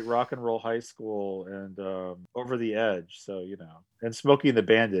incorporate Rock and Roll High School and Over the Edge. So and Smokey and the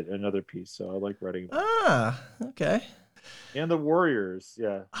Bandit, another piece. So I like writing. Ah. Okay. And the Warriors.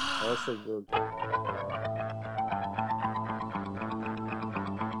 Yeah. I also wrote...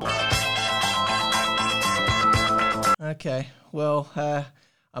 Okay, well,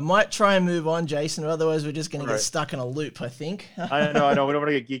 I might try and move on, Jason, otherwise we're just going to get stuck in a loop, I think. I know. We don't want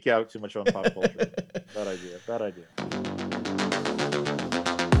to get geek out too much on pop culture. Bad idea.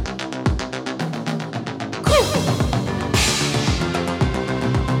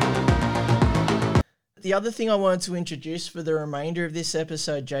 The other thing I wanted to introduce for the remainder of this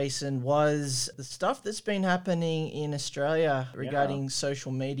episode, Jason, was the stuff that's been happening in Australia regarding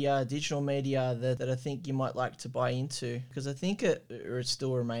social media, digital media, that I think you might like to buy into, because I think it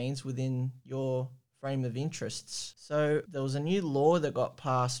still remains within your frame of interests. So there was a new law that got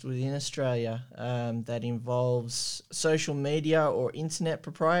passed within Australia that involves social media or internet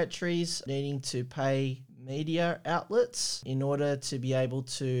proprietaries needing to pay media outlets in order to be able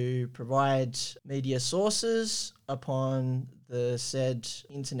to provide media sources upon the said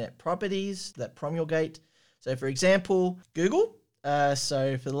internet properties that promulgate. So for example, Google.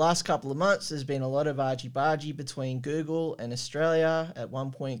 So for the last couple of months, there's been a lot of argy-bargy between Google and Australia. At one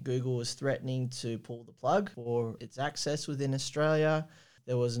point, Google was threatening to pull the plug for its access within Australia.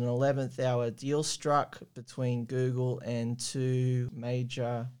 There was an 11th hour deal struck between Google and two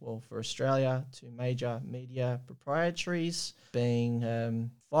major media proprietaries, being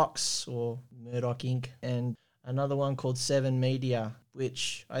Fox or Murdoch Inc. and another one called Seven Media,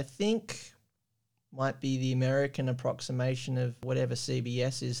 which I think might be the American approximation of whatever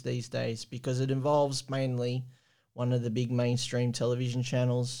CBS is these days, because it involves mainly one of the big mainstream television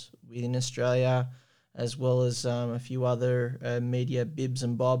channels within Australia, as well as a few other media bibs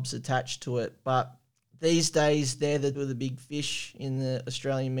and bobs attached to it. But these days, they're the big fish in the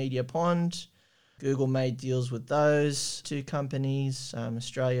Australian media pond. Google made deals with those two companies.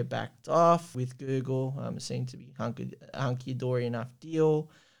 Australia backed off with Google. It seemed to be hunky-dory enough deal.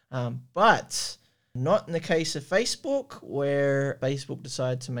 But not in the case of Facebook, where Facebook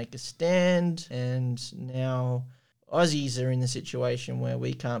decided to make a stand, and now Aussies are in the situation where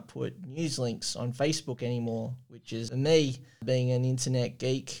we can't put news links on Facebook anymore, which is, for me, being an internet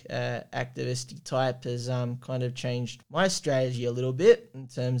geek, activistic type, has kind of changed my strategy a little bit in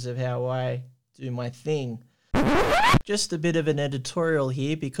terms of how I do my thing. Just a bit of an editorial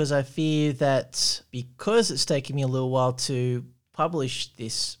here, because I fear that because it's taken me a little while to publish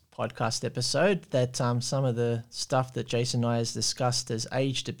this podcast episode, that some of the stuff that Jason and I has discussed has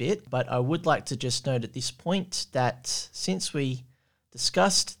aged a bit. But I would like to just note at this point that since we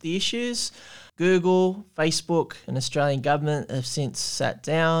discussed the issues, Google, Facebook and Australian government have since sat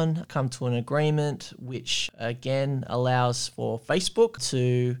down, come to an agreement which again allows for Facebook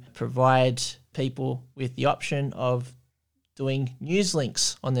to provide people with the option of doing news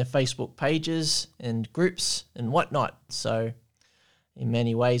links on their Facebook pages and groups and whatnot. So in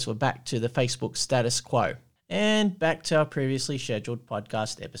many ways, we're back to the Facebook status quo and back to our previously scheduled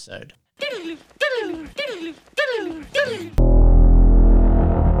podcast episode.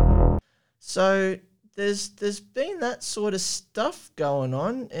 So there's been that sort of stuff going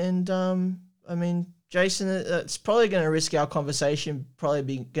on, and I mean, Jason, it's probably going to risk our conversation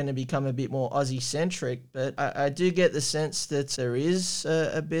going to become a bit more Aussie-centric, but I do get the sense that there is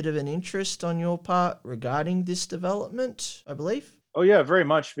a bit of an interest on your part regarding this development, I believe. Oh, yeah, very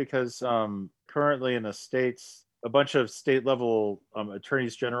much, because currently in the States, a bunch of state-level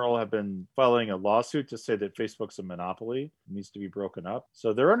attorneys general have been filing a lawsuit to say that Facebook's a monopoly. It needs to be broken up.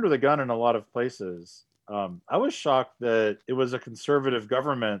 So they're under the gun in a lot of places. I was shocked that it was a conservative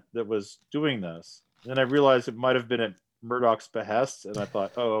government that was doing this. Then I realized it might have been at Murdoch's behest, and I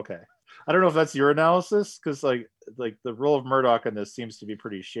thought, oh, okay. I don't know if that's your analysis, because like the role of Murdoch in this seems to be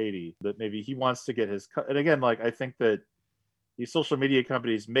pretty shady. That maybe he wants to get his cut. And again, like I think that these social media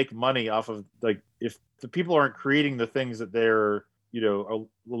companies make money off of, like, if the people aren't creating the things that they're,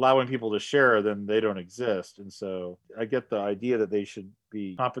 allowing people to share, then they don't exist. And so I get the idea that they should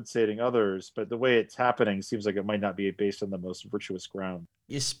be compensating others, but the way it's happening seems like it might not be based on the most virtuous ground.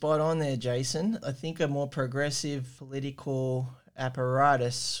 You're spot on there, Jason. I think a more progressive political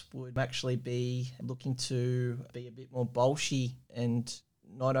apparatus would actually be looking to be a bit more bolshy and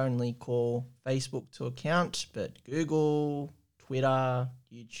not only call Facebook to account, but Google, Twitter,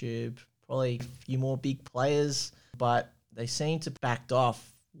 YouTube, probably a few more big players, but they seem to backed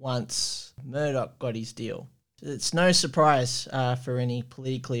off once Murdoch got his deal. It's no surprise for any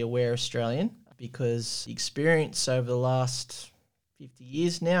politically aware Australian, because the experience over the last 50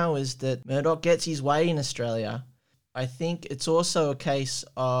 years now is that Murdoch gets his way in Australia. I think it's also a case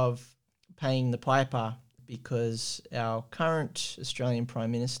of paying the piper, because our current Australian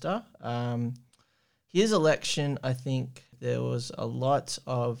Prime Minister, his election, I think there was a lot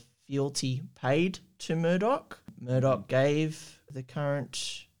of fealty paid to Murdoch. Murdoch gave the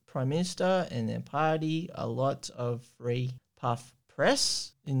current Prime Minister and their party a lot of free puff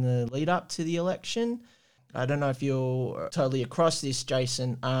press in the lead up to the election. I don't know if you're totally across this,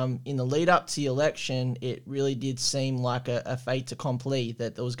 Jason. In the lead up to the election, it really did seem like a fait accompli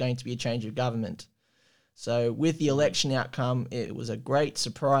that there was going to be a change of government. So with the election outcome, it was a great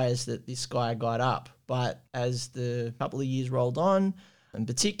surprise that this guy got up. But as the couple of years rolled on, and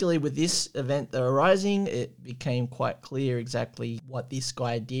particularly with this event, the Rising, it became quite clear exactly what this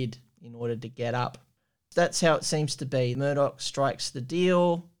guy did in order to get up. That's how it seems to be. Murdoch strikes the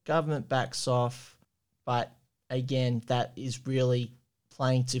deal, government backs off, but again, that is really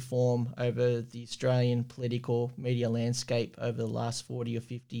playing to form over the Australian political media landscape over the last 40 or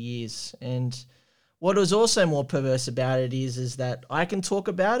 50 years. And what was also more perverse about it is that I can talk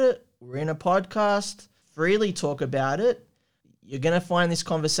about it. We're in a podcast, freely talk about it. You're going to find this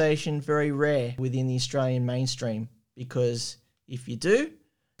conversation very rare within the Australian mainstream, because if you do,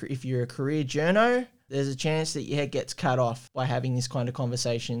 if you're a career journo, there's a chance that your head gets cut off by having this kind of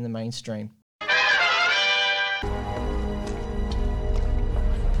conversation in the mainstream.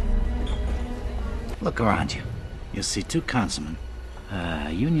 Look around you. You'll see 2 councilmen,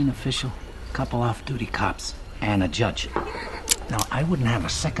 a union official, a couple off-duty cops, and a judge. Now, I wouldn't have a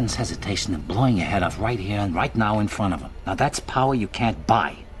second's hesitation in blowing your head off right here and right now in front of them. Now, that's power you can't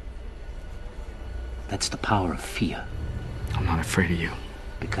buy. That's the power of fear. I'm not afraid of you.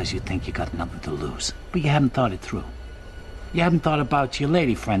 Because you think you got nothing to lose. But you haven't thought it through. You haven't thought about your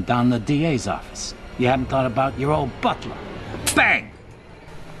lady friend down in the DA's office. You haven't thought about your old butler. Bang!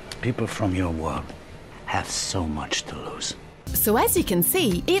 People from your world have so much to lose. So as you can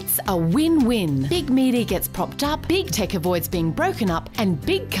see, it's a win-win. Big media gets propped up, big tech avoids being broken up, and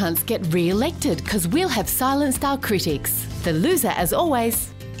big cunts get re-elected because we'll have silenced our critics. The loser, as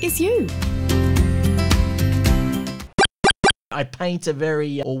always, is you. I paint a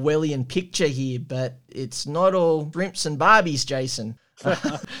very Orwellian picture here, but it's not all shrimps and Barbies, Jason.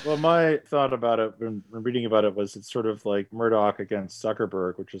 Well, my thought about it when reading about it was it's sort of like Murdoch against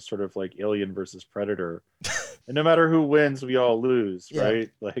Zuckerberg, which is sort of like Alien versus Predator. And no matter who wins, we all lose, right?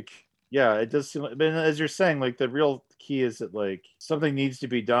 Like, yeah, it does seem like, but as you're saying, like the real key is that like something needs to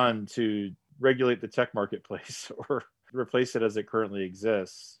be done to regulate the tech marketplace or replace it as it currently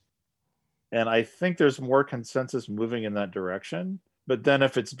exists. And I think there's more consensus moving in that direction. But then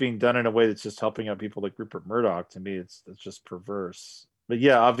if it's being done in a way that's just helping out people like Rupert Murdoch, to me, it's just perverse. But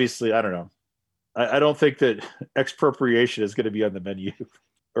yeah, obviously, I don't know. I don't think that expropriation is going to be on the menu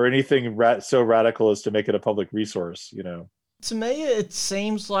or anything so radical as to make it a public resource, To me, it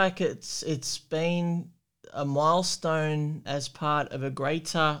seems like it's been a milestone as part of a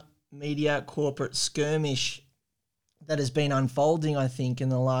greater media corporate skirmish that has been unfolding, I think, in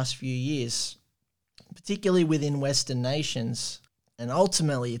the last few years, particularly within Western nations. And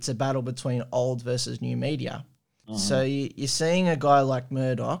ultimately, it's a battle between old versus new media. Mm-hmm. So you're seeing a guy like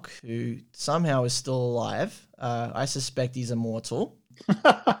Murdoch, who somehow is still alive. I suspect he's immortal.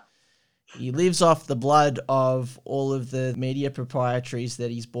 He lives off the blood of all of the media proprietaries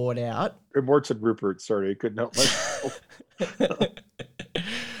that he's bought out. Morton Rupert, sorry, I couldn't help myself.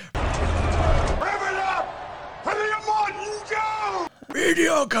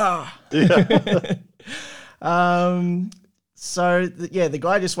 Mediocre. Yeah. The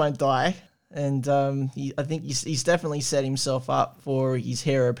guy just won't die. And I think he's definitely set himself up for his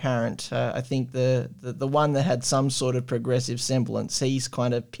heir apparent. I think the one that had some sort of progressive semblance, he's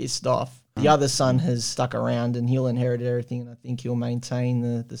kind of pissed off. The other son has stuck around and he'll inherit everything, and I think he'll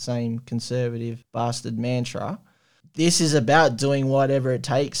maintain the same conservative bastard mantra. This is about doing whatever it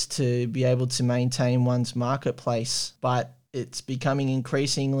takes to be able to maintain one's marketplace, but it's becoming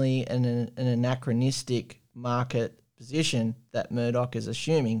increasingly an anachronistic market position that Murdoch is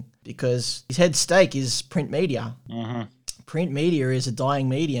assuming, because his head stake is print media. Mm-hmm. Print media is a dying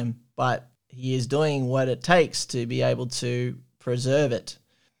medium, but he is doing what it takes to be able to preserve it.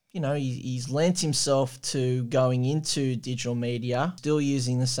 You know, he's lent himself to going into digital media, still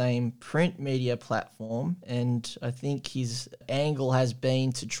using the same print media platform, and I think his angle has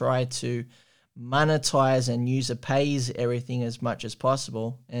been to try to monetize and user pays everything as much as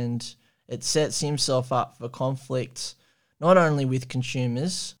possible, and it sets himself up for conflict not only with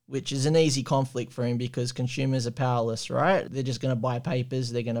consumers, which is an easy conflict for him because consumers are powerless, right? They're just going to buy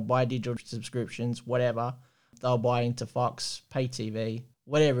papers, they're going to buy digital subscriptions, whatever. They'll buy into Fox, pay TV,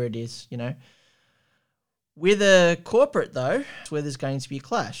 whatever it is, you know. With a corporate, though, it's where there's going to be a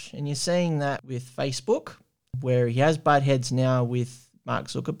clash. And you're seeing that with Facebook, where he has butt heads now with Mark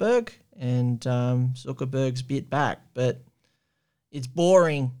Zuckerberg, and Zuckerberg's bit back. But it's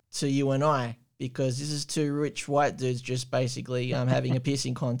boring to you and I, because this is two rich white dudes just basically having a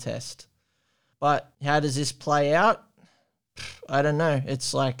pissing contest. But how does this play out? I don't know.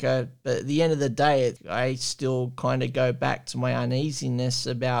 It's like, but at the end of the day, I still kind of go back to my uneasiness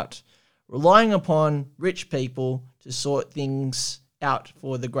about relying upon rich people to sort things out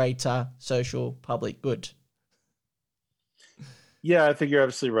for the greater social public good. Yeah, I think you're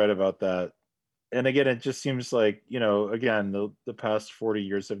absolutely right about that. And again, it just seems like, you know, again, the past 40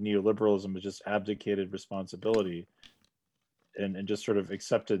 years of neoliberalism has just abdicated responsibility and just sort of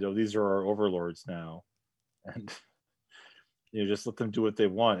accepted, oh, these are our overlords now. And, you know, just let them do what they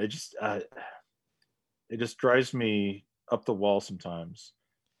want. It just drives me up the wall sometimes.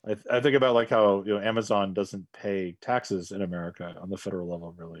 I think about like how, you know, Amazon doesn't pay taxes in America on the federal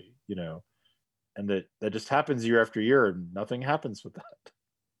level, really, you know, and that just happens year after year and nothing happens with that.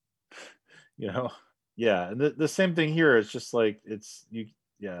 You know, yeah, and the same thing here is just like as you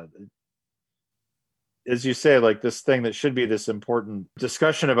say, like this thing that should be this important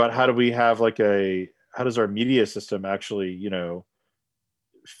discussion about how do we have like how does our media system actually, you know,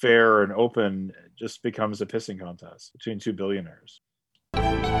 fair and open, just becomes a pissing contest between two billionaires.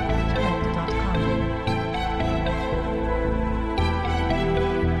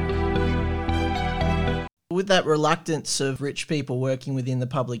 With that reluctance of rich people working within the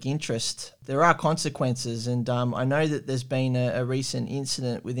public interest, there are consequences. And I know that there's been a recent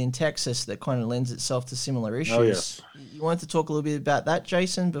incident within Texas that kind of lends itself to similar issues. Oh, yes. You wanted to talk a little bit about that,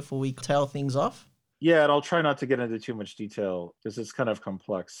 Jason, before we tail things off? Yeah, and I'll try not to get into too much detail because it's kind of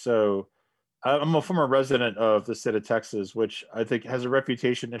complex. So I'm a former resident of the state of Texas, which I think has a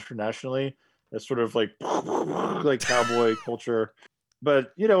reputation internationally as sort of like cowboy culture.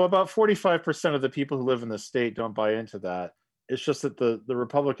 But, you know, about 45% of the people who live in the state don't buy into that. It's just that the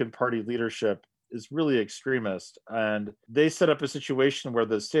Republican Party leadership is really extremist. And they set up a situation where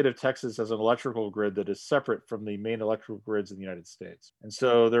the state of Texas has an electrical grid that is separate from the main electrical grids in the United States. And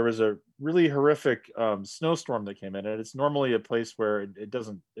so there was a really horrific snowstorm that came in. And it's normally a place where it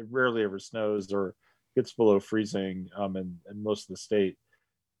rarely ever snows or gets below freezing in most of the state.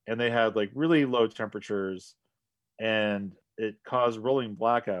 And they had like really low temperatures, and it caused rolling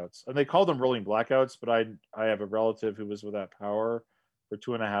blackouts. And they call them rolling blackouts, but I have a relative who was without power for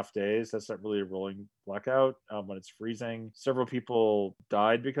 2.5 days. That's not really a rolling blackout when it's freezing. Several people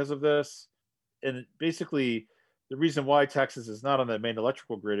died because of this. And basically, the reason why Texas is not on the main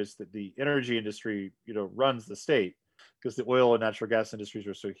electrical grid is that the energy industry, you know, runs the state, because the oil and natural gas industries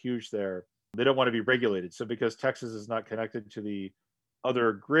are so huge there. They don't want to be regulated. So because Texas is not connected to the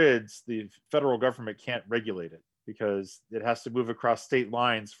other grids, the federal government can't regulate it, because it has to move across state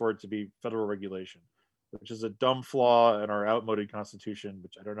lines for it to be federal regulation, which is a dumb flaw in our outmoded constitution,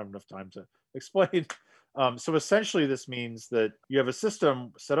 which I don't have enough time to explain. So essentially, this means that you have a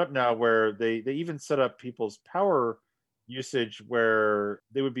system set up now where they even set up people's power usage where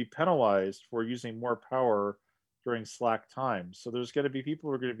they would be penalized for using more power during slack times. So there's going to be people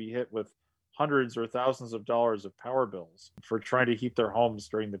who are going to be hit with hundreds or thousands of dollars of power bills for trying to heat their homes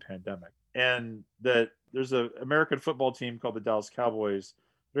during the pandemic. and that there's an American football team called the Dallas Cowboys.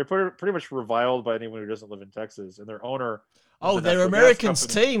 They're pretty much reviled by anyone who doesn't live in Texas, and their owner. Oh, they're Americans'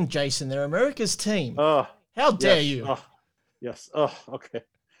 team, Jason. They're America's team. How dare you? Yes. Oh, okay.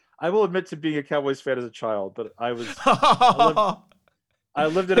 I will admit to being a Cowboys fan as a child, but I lived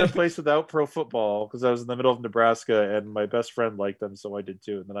in a place without pro football because I was in the middle of Nebraska, and my best friend liked them, so I did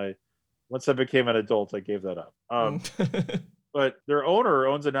too. And then once I became an adult, I gave that up. But their owner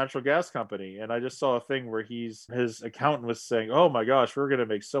owns a natural gas company, and I just saw a thing where his accountant was saying, "Oh my gosh, we're going to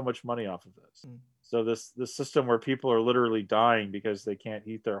make so much money off of this." So this system where people are literally dying because they can't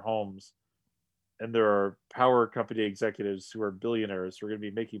heat their homes, and there are power company executives who are billionaires who are going to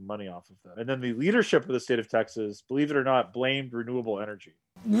be making money off of them. And then the leadership of the state of Texas, believe it or not, blamed renewable energy.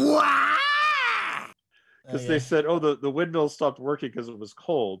 Wow! Because they said, the windmills stopped working because it was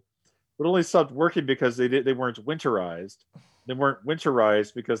cold. But only stopped working because they weren't winterized. They weren't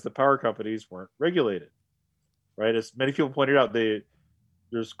winterized because the power companies weren't regulated, right? As many people pointed out,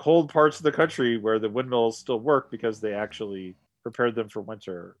 there's cold parts of the country where the windmills still work because they actually prepared them for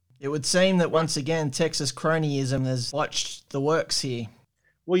winter. It would seem that once again, Texas cronyism has watched the works here.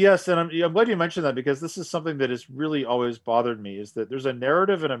 Well, yes, and I'm glad you mentioned that because this is something that has really always bothered me, is that there's a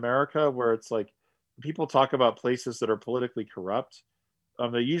narrative in America where it's like people talk about places that are politically corrupt.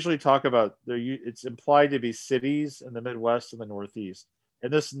 They usually talk about, it's implied to be cities in the Midwest and the Northeast.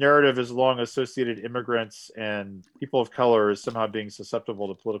 And this narrative has long associated immigrants and people of color as somehow being susceptible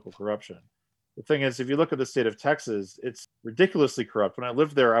to political corruption. The thing is, if you look at the state of Texas, it's ridiculously corrupt. When I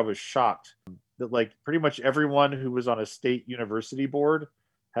lived there, I was shocked that like pretty much everyone who was on a state university board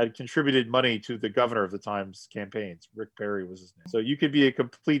had contributed money to the governor of the time's campaigns. Rick Perry was his name. So you could be a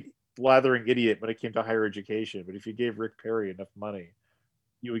complete blathering idiot when it came to higher education, but if you gave Rick Perry enough money,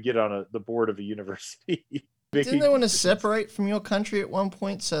 you would get on the board of a university. Didn't they want to separate from your country at one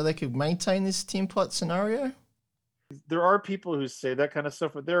point so they could maintain this tin pot scenario? There are people who say that kind of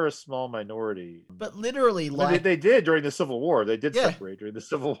stuff, but they're a small minority. But literally, they did during the Civil War. They did separate during the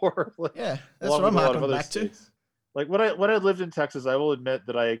Civil War. That's what I'm harking back to. Like when I lived in Texas, I will admit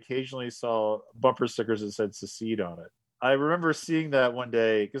that I occasionally saw bumper stickers that said "secede" on it. I remember seeing that one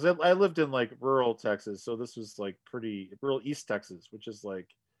day because I lived in like rural Texas, so this was like pretty rural East Texas, which is like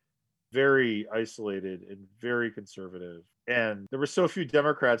very isolated and very conservative. And there were so few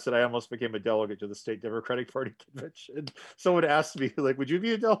Democrats that I almost became a delegate to the state Democratic Party convention. Someone asked me, like, would you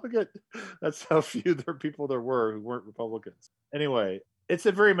be a delegate? That's how few people there were who weren't Republicans. Anyway, it's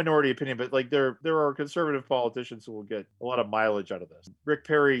a very minority opinion, but like there are conservative politicians who will get a lot of mileage out of this. Rick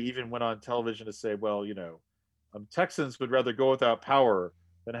Perry even went on television to say, well, Texans would rather go without power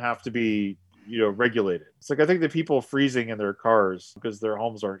than have to be regulated. It's like I think the people freezing in their cars because their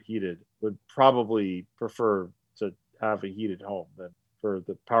homes aren't heated would probably prefer to have a heated home than for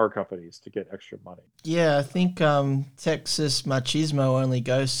the power companies to get extra money. Yeah, I think Texas machismo only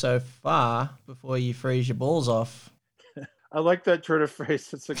goes so far before you freeze your balls off. I like that turn of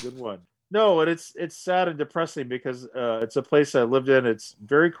phrase. It's a good one. No, and it's sad and depressing because it's a place I lived in. It's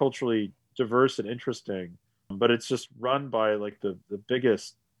very culturally diverse and interesting, but it's just run by like the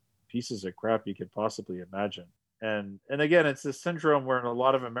biggest pieces of crap you could possibly imagine. And again, it's this syndrome where in a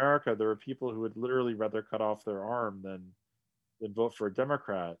lot of America, there are people who would literally rather cut off their arm than vote for a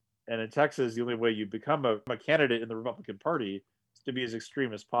Democrat. And in Texas, the only way you become a candidate in the Republican Party is to be as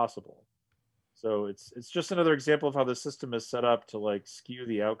extreme as possible. So it's just another example of how the system is set up to like skew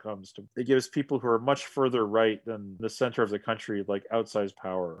the outcomes. It gives people who are much further right than the center of the country like outsized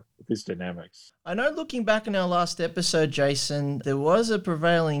power with these dynamics. I know looking back in our last episode, Jason, there was a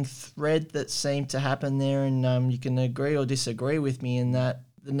prevailing thread that seemed to happen there, and you can agree or disagree with me in that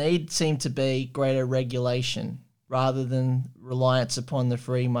the need seemed to be greater regulation rather than reliance upon the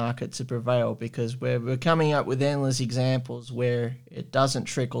free market to prevail, because we're coming up with endless examples where it doesn't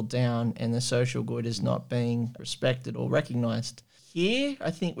trickle down and the social good is not being respected or recognized. Here,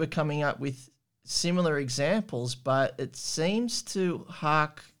 I think we're coming up with similar examples, but it seems to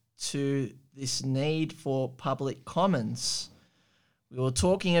hark to this need for public commons. We were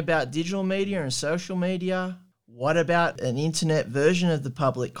talking about digital media and social media. What about an internet version of the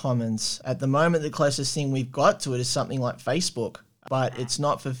public commons? At the moment, the closest thing we've got to it is something like Facebook, but it's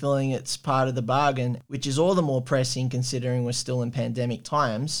not fulfilling its part of the bargain, which is all the more pressing considering we're still in pandemic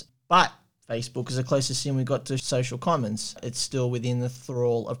times. But Facebook is the closest thing we've got to social commons. It's still within the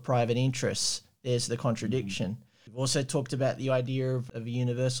thrall of private interests. There's the contradiction. We've also talked about the idea of a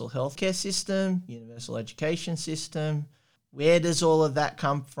universal healthcare system, universal education system. Where does all of that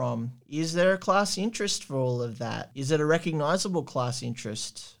come from? Is there a class interest for all of that? Is it a recognizable class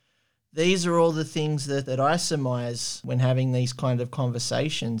interest? these are all the things that I surmise when having these kind of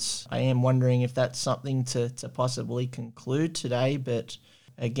conversations. I am wondering if that's something to possibly conclude today, but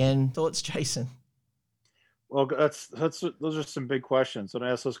again, thoughts, Jason? Well, those are some big questions. When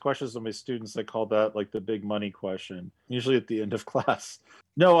I ask those questions to my students, I call that like the big money question, usually at the end of class.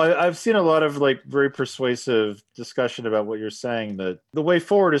 No, I've seen a lot of like very persuasive discussion about what you're saying, that the way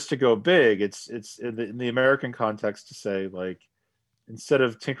forward is to go big. It's in the American context to say, like, instead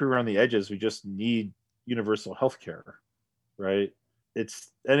of tinkering around the edges, we just need universal health care, right?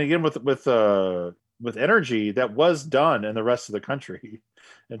 And again, with energy, that was done in the rest of the country,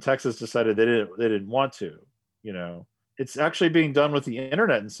 and Texas decided they didn't want to. It's actually being done with the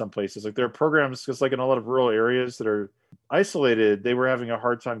internet in some places. Like, there are programs, because like in a lot of rural areas that are isolated, they were having a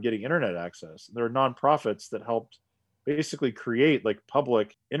hard time getting internet access. There are nonprofits that helped basically create like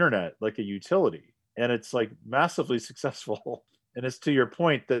public internet, like a utility, and it's like massively successful. And it's to your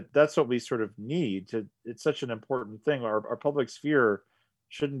point that's what we sort of need to. It's such an important thing. Our public sphere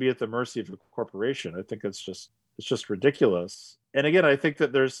shouldn't be at the mercy of a corporation. I think it's just ridiculous. And again, I think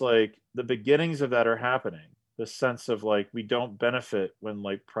that there's like the beginnings of that are happening. The sense of like, we don't benefit when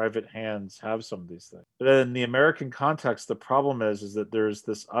like private hands have some of these things. But then in the American context, the problem is that there's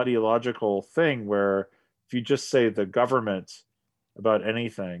this ideological thing where if you just say the government about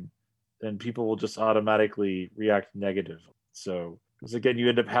anything, then people will just automatically react negatively. So, because again, you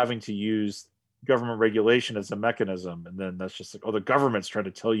end up having to use government regulation as a mechanism, and then that's just like, oh, the government's trying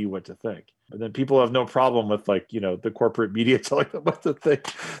to tell you what to think. And then people have no problem with like, the corporate media telling them what to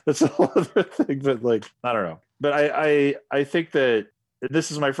think. That's a whole other thing. But like, I don't know. But I think that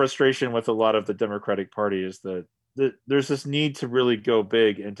this is my frustration with a lot of the Democratic Party, is that there's this need to really go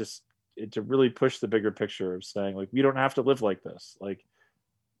big and to really push the bigger picture of saying, like, we don't have to live like this. Like,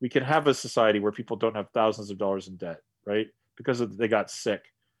 we can have a society where people don't have thousands of dollars in debt, right? Because they got sick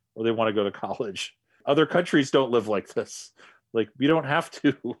or they want to go to college. Other countries don't live like this. Like, we don't have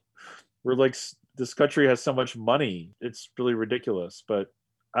to. We're like, this country has so much money. It's really ridiculous. But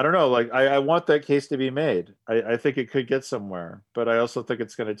I don't know. Like, I want that case to be made. I think it could get somewhere, but I also think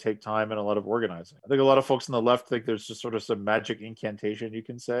it's going to take time and a lot of organizing. I think a lot of folks on the left think there's just sort of some magic incantation you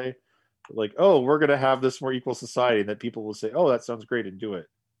can say, like, oh, we're going to have this more equal society, and that people will say, oh, that sounds great, and do it.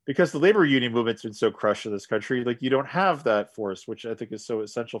 Because the labor union movement's been so crushed in this country, like, you don't have that force, which I think is so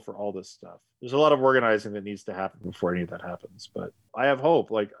essential for all this stuff. There's a lot of organizing that needs to happen before any of that happens. But I have hope.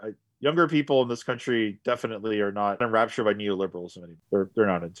 Like, younger people in this country definitely are not enraptured by neoliberalism anymore. They're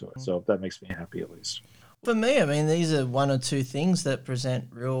not into it. So that makes me happy, at least. For me, I mean, these are one or two things that present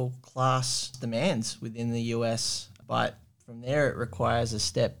real class demands within the US. But from there, it requires a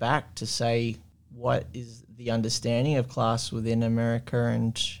step back to say, what is the understanding of class within America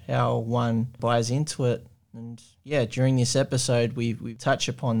and how one buys into it. And yeah, during this episode, we touch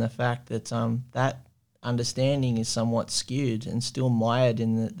upon the fact that that understanding is somewhat skewed and still mired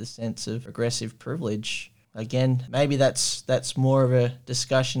in the sense of progressive privilege. Again, maybe that's more of a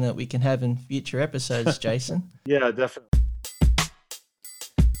discussion that we can have in future episodes, Jason. Yeah, definitely.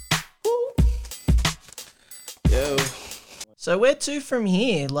 Yo. So where to from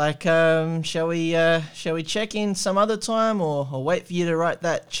here? Like, shall we check in some other time, or wait for you to write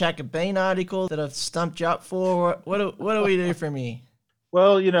that Chaka Bean article that I've stumped you up for? What do we do from here?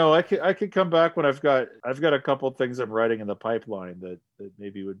 Well, I could come back when I've got a couple of things I'm writing in the pipeline that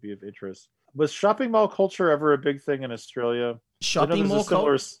maybe would be of interest. Was shopping mall culture ever a big thing in Australia? Shopping mall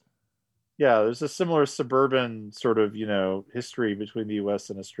culture? Yeah, there's a similar suburban sort of, history between the US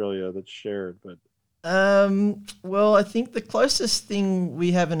and Australia that's shared, but well, I think the closest thing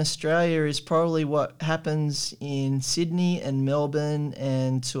we have in Australia is probably what happens in Sydney and Melbourne,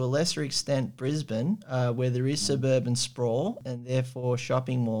 and to a lesser extent Brisbane, where there is suburban sprawl and therefore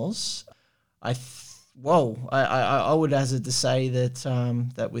shopping malls. I would hazard to say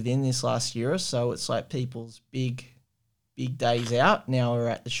that that within this last year or so, it's like people's big days out now are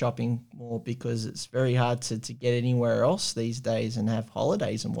at the shopping mall, because it's very hard to get anywhere else these days and have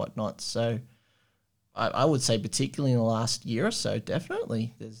holidays and whatnot. So I would say particularly in the last year or so,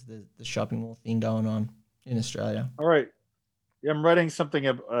 definitely there's the shopping mall thing going on in Australia. All right. Yeah, I'm writing something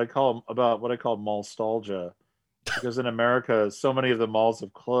about what I call mallstalgia, because in America, so many of the malls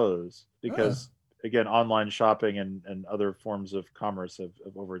have closed because, again, online shopping and other forms of commerce have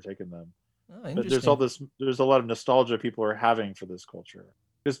overtaken them. Oh, but there's a lot of nostalgia people are having for this culture.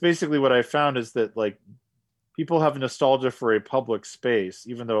 Because basically what I found is that, like, people have nostalgia for a public space,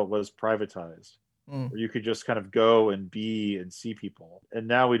 even though it was privatized. Where you could just kind of go and be and see people. And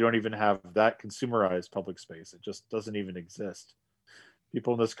now we don't even have that consumerized public space. It just doesn't even exist.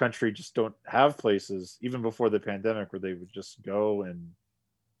 People in this country just don't have places, even before the pandemic, where they would just go and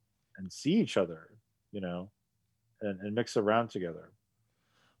see each other, and mix around together.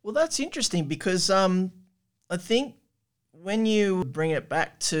 Well, that's interesting because I think when you bring it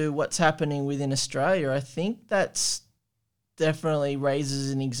back to what's happening within Australia, I think that's definitely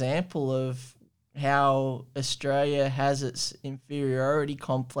raises an example of how Australia has its inferiority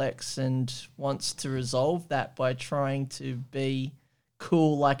complex and wants to resolve that by trying to be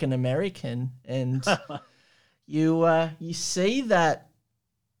cool like an American. And you see that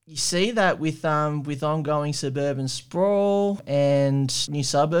with ongoing suburban sprawl and new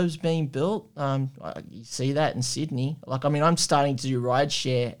suburbs being built. You see that in Sydney. I'm starting to do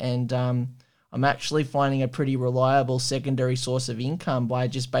rideshare, and I'm actually finding a pretty reliable secondary source of income by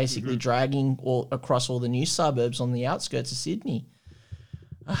just basically dragging across all the new suburbs on the outskirts of Sydney.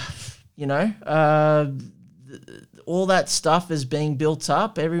 All that stuff is being built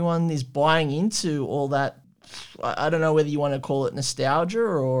up. Everyone is buying into all that. I don't know whether you want to call it nostalgia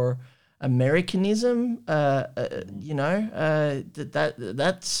or Americanism. That's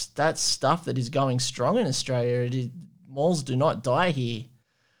stuff that is going strong in Australia. Malls do not die here.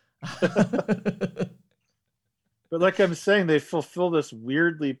 But like I'm saying, they fulfill this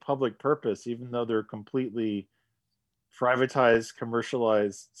weirdly public purpose, even though they're completely privatized,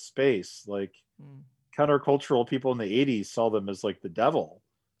 commercialized space. Like countercultural people in the 80s saw them as like the devil,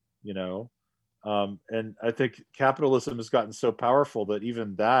 and I think capitalism has gotten so powerful that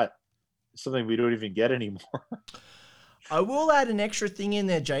even that is something we don't even get anymore. I will add an extra thing in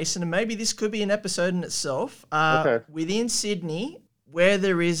there, Jason, and maybe this could be an episode in itself. Okay. Within Sydney, where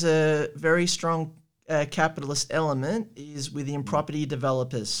there is a very strong capitalist element is within property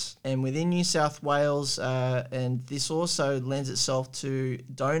developers, and within New South Wales, and this also lends itself to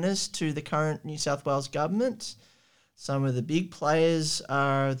donors to the current New South Wales government. Some of the big players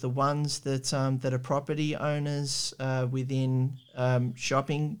are the ones that are property owners within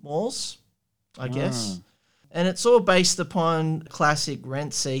shopping malls, I guess. And it's all based upon classic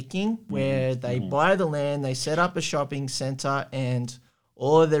rent seeking, where they buy the land, they set up a shopping centre, and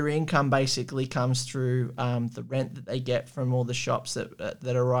all of their income basically comes through the rent that they get from all the shops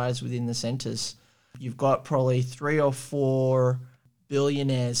that arise within the centres. You've got probably 3 or 4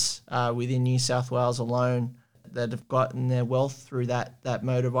 billionaires within New South Wales alone that have gotten their wealth through that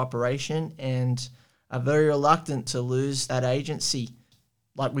mode of operation and are very reluctant to lose that agency.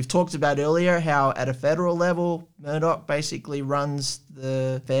 Like we've talked about earlier, how at a federal level, Murdoch basically runs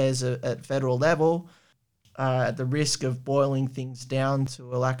the affairs at federal level at the risk of boiling things down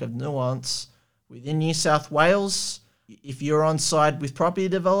to a lack of nuance. Within New South Wales, if you're on side with property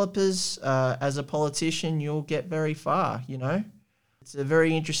developers as a politician, you'll get very far, It's a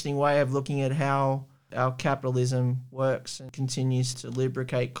very interesting way of looking at how our capitalism works and continues to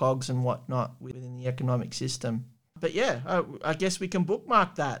lubricate cogs and whatnot within the economic system. But yeah, I guess we can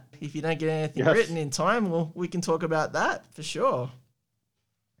bookmark that. If you don't get anything written in time, we can talk about that for sure.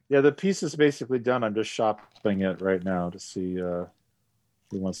 Yeah, the piece is basically done. I'm just shopping it right now to see who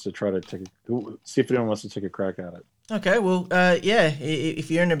wants to see if anyone wants to take a crack at it. Okay, well, if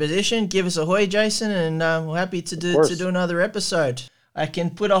you're in a position, give us a hoy, Jason, and we're happy to do another episode. I can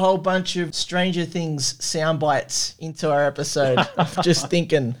put a whole bunch of Stranger Things sound bites into our episode. I'm just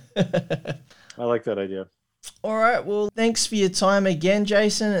thinking. I like that idea. All right, well, thanks for your time again,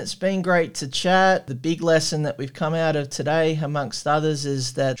 Jason. It's been great to chat. The big lesson that we've come out of today, amongst others,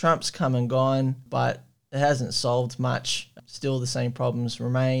 is that Trump's come and gone, but it hasn't solved much. Still the same problems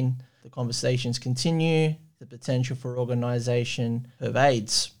remain. The conversations continue. The potential for organisation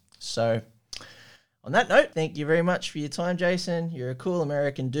pervades. So on that note, thank you very much for your time, Jason. You're a cool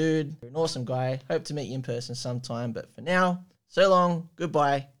American dude. You're an awesome guy. Hope to meet you in person sometime. But for now, so long,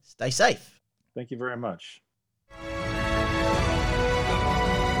 goodbye, stay safe. Thank you very much.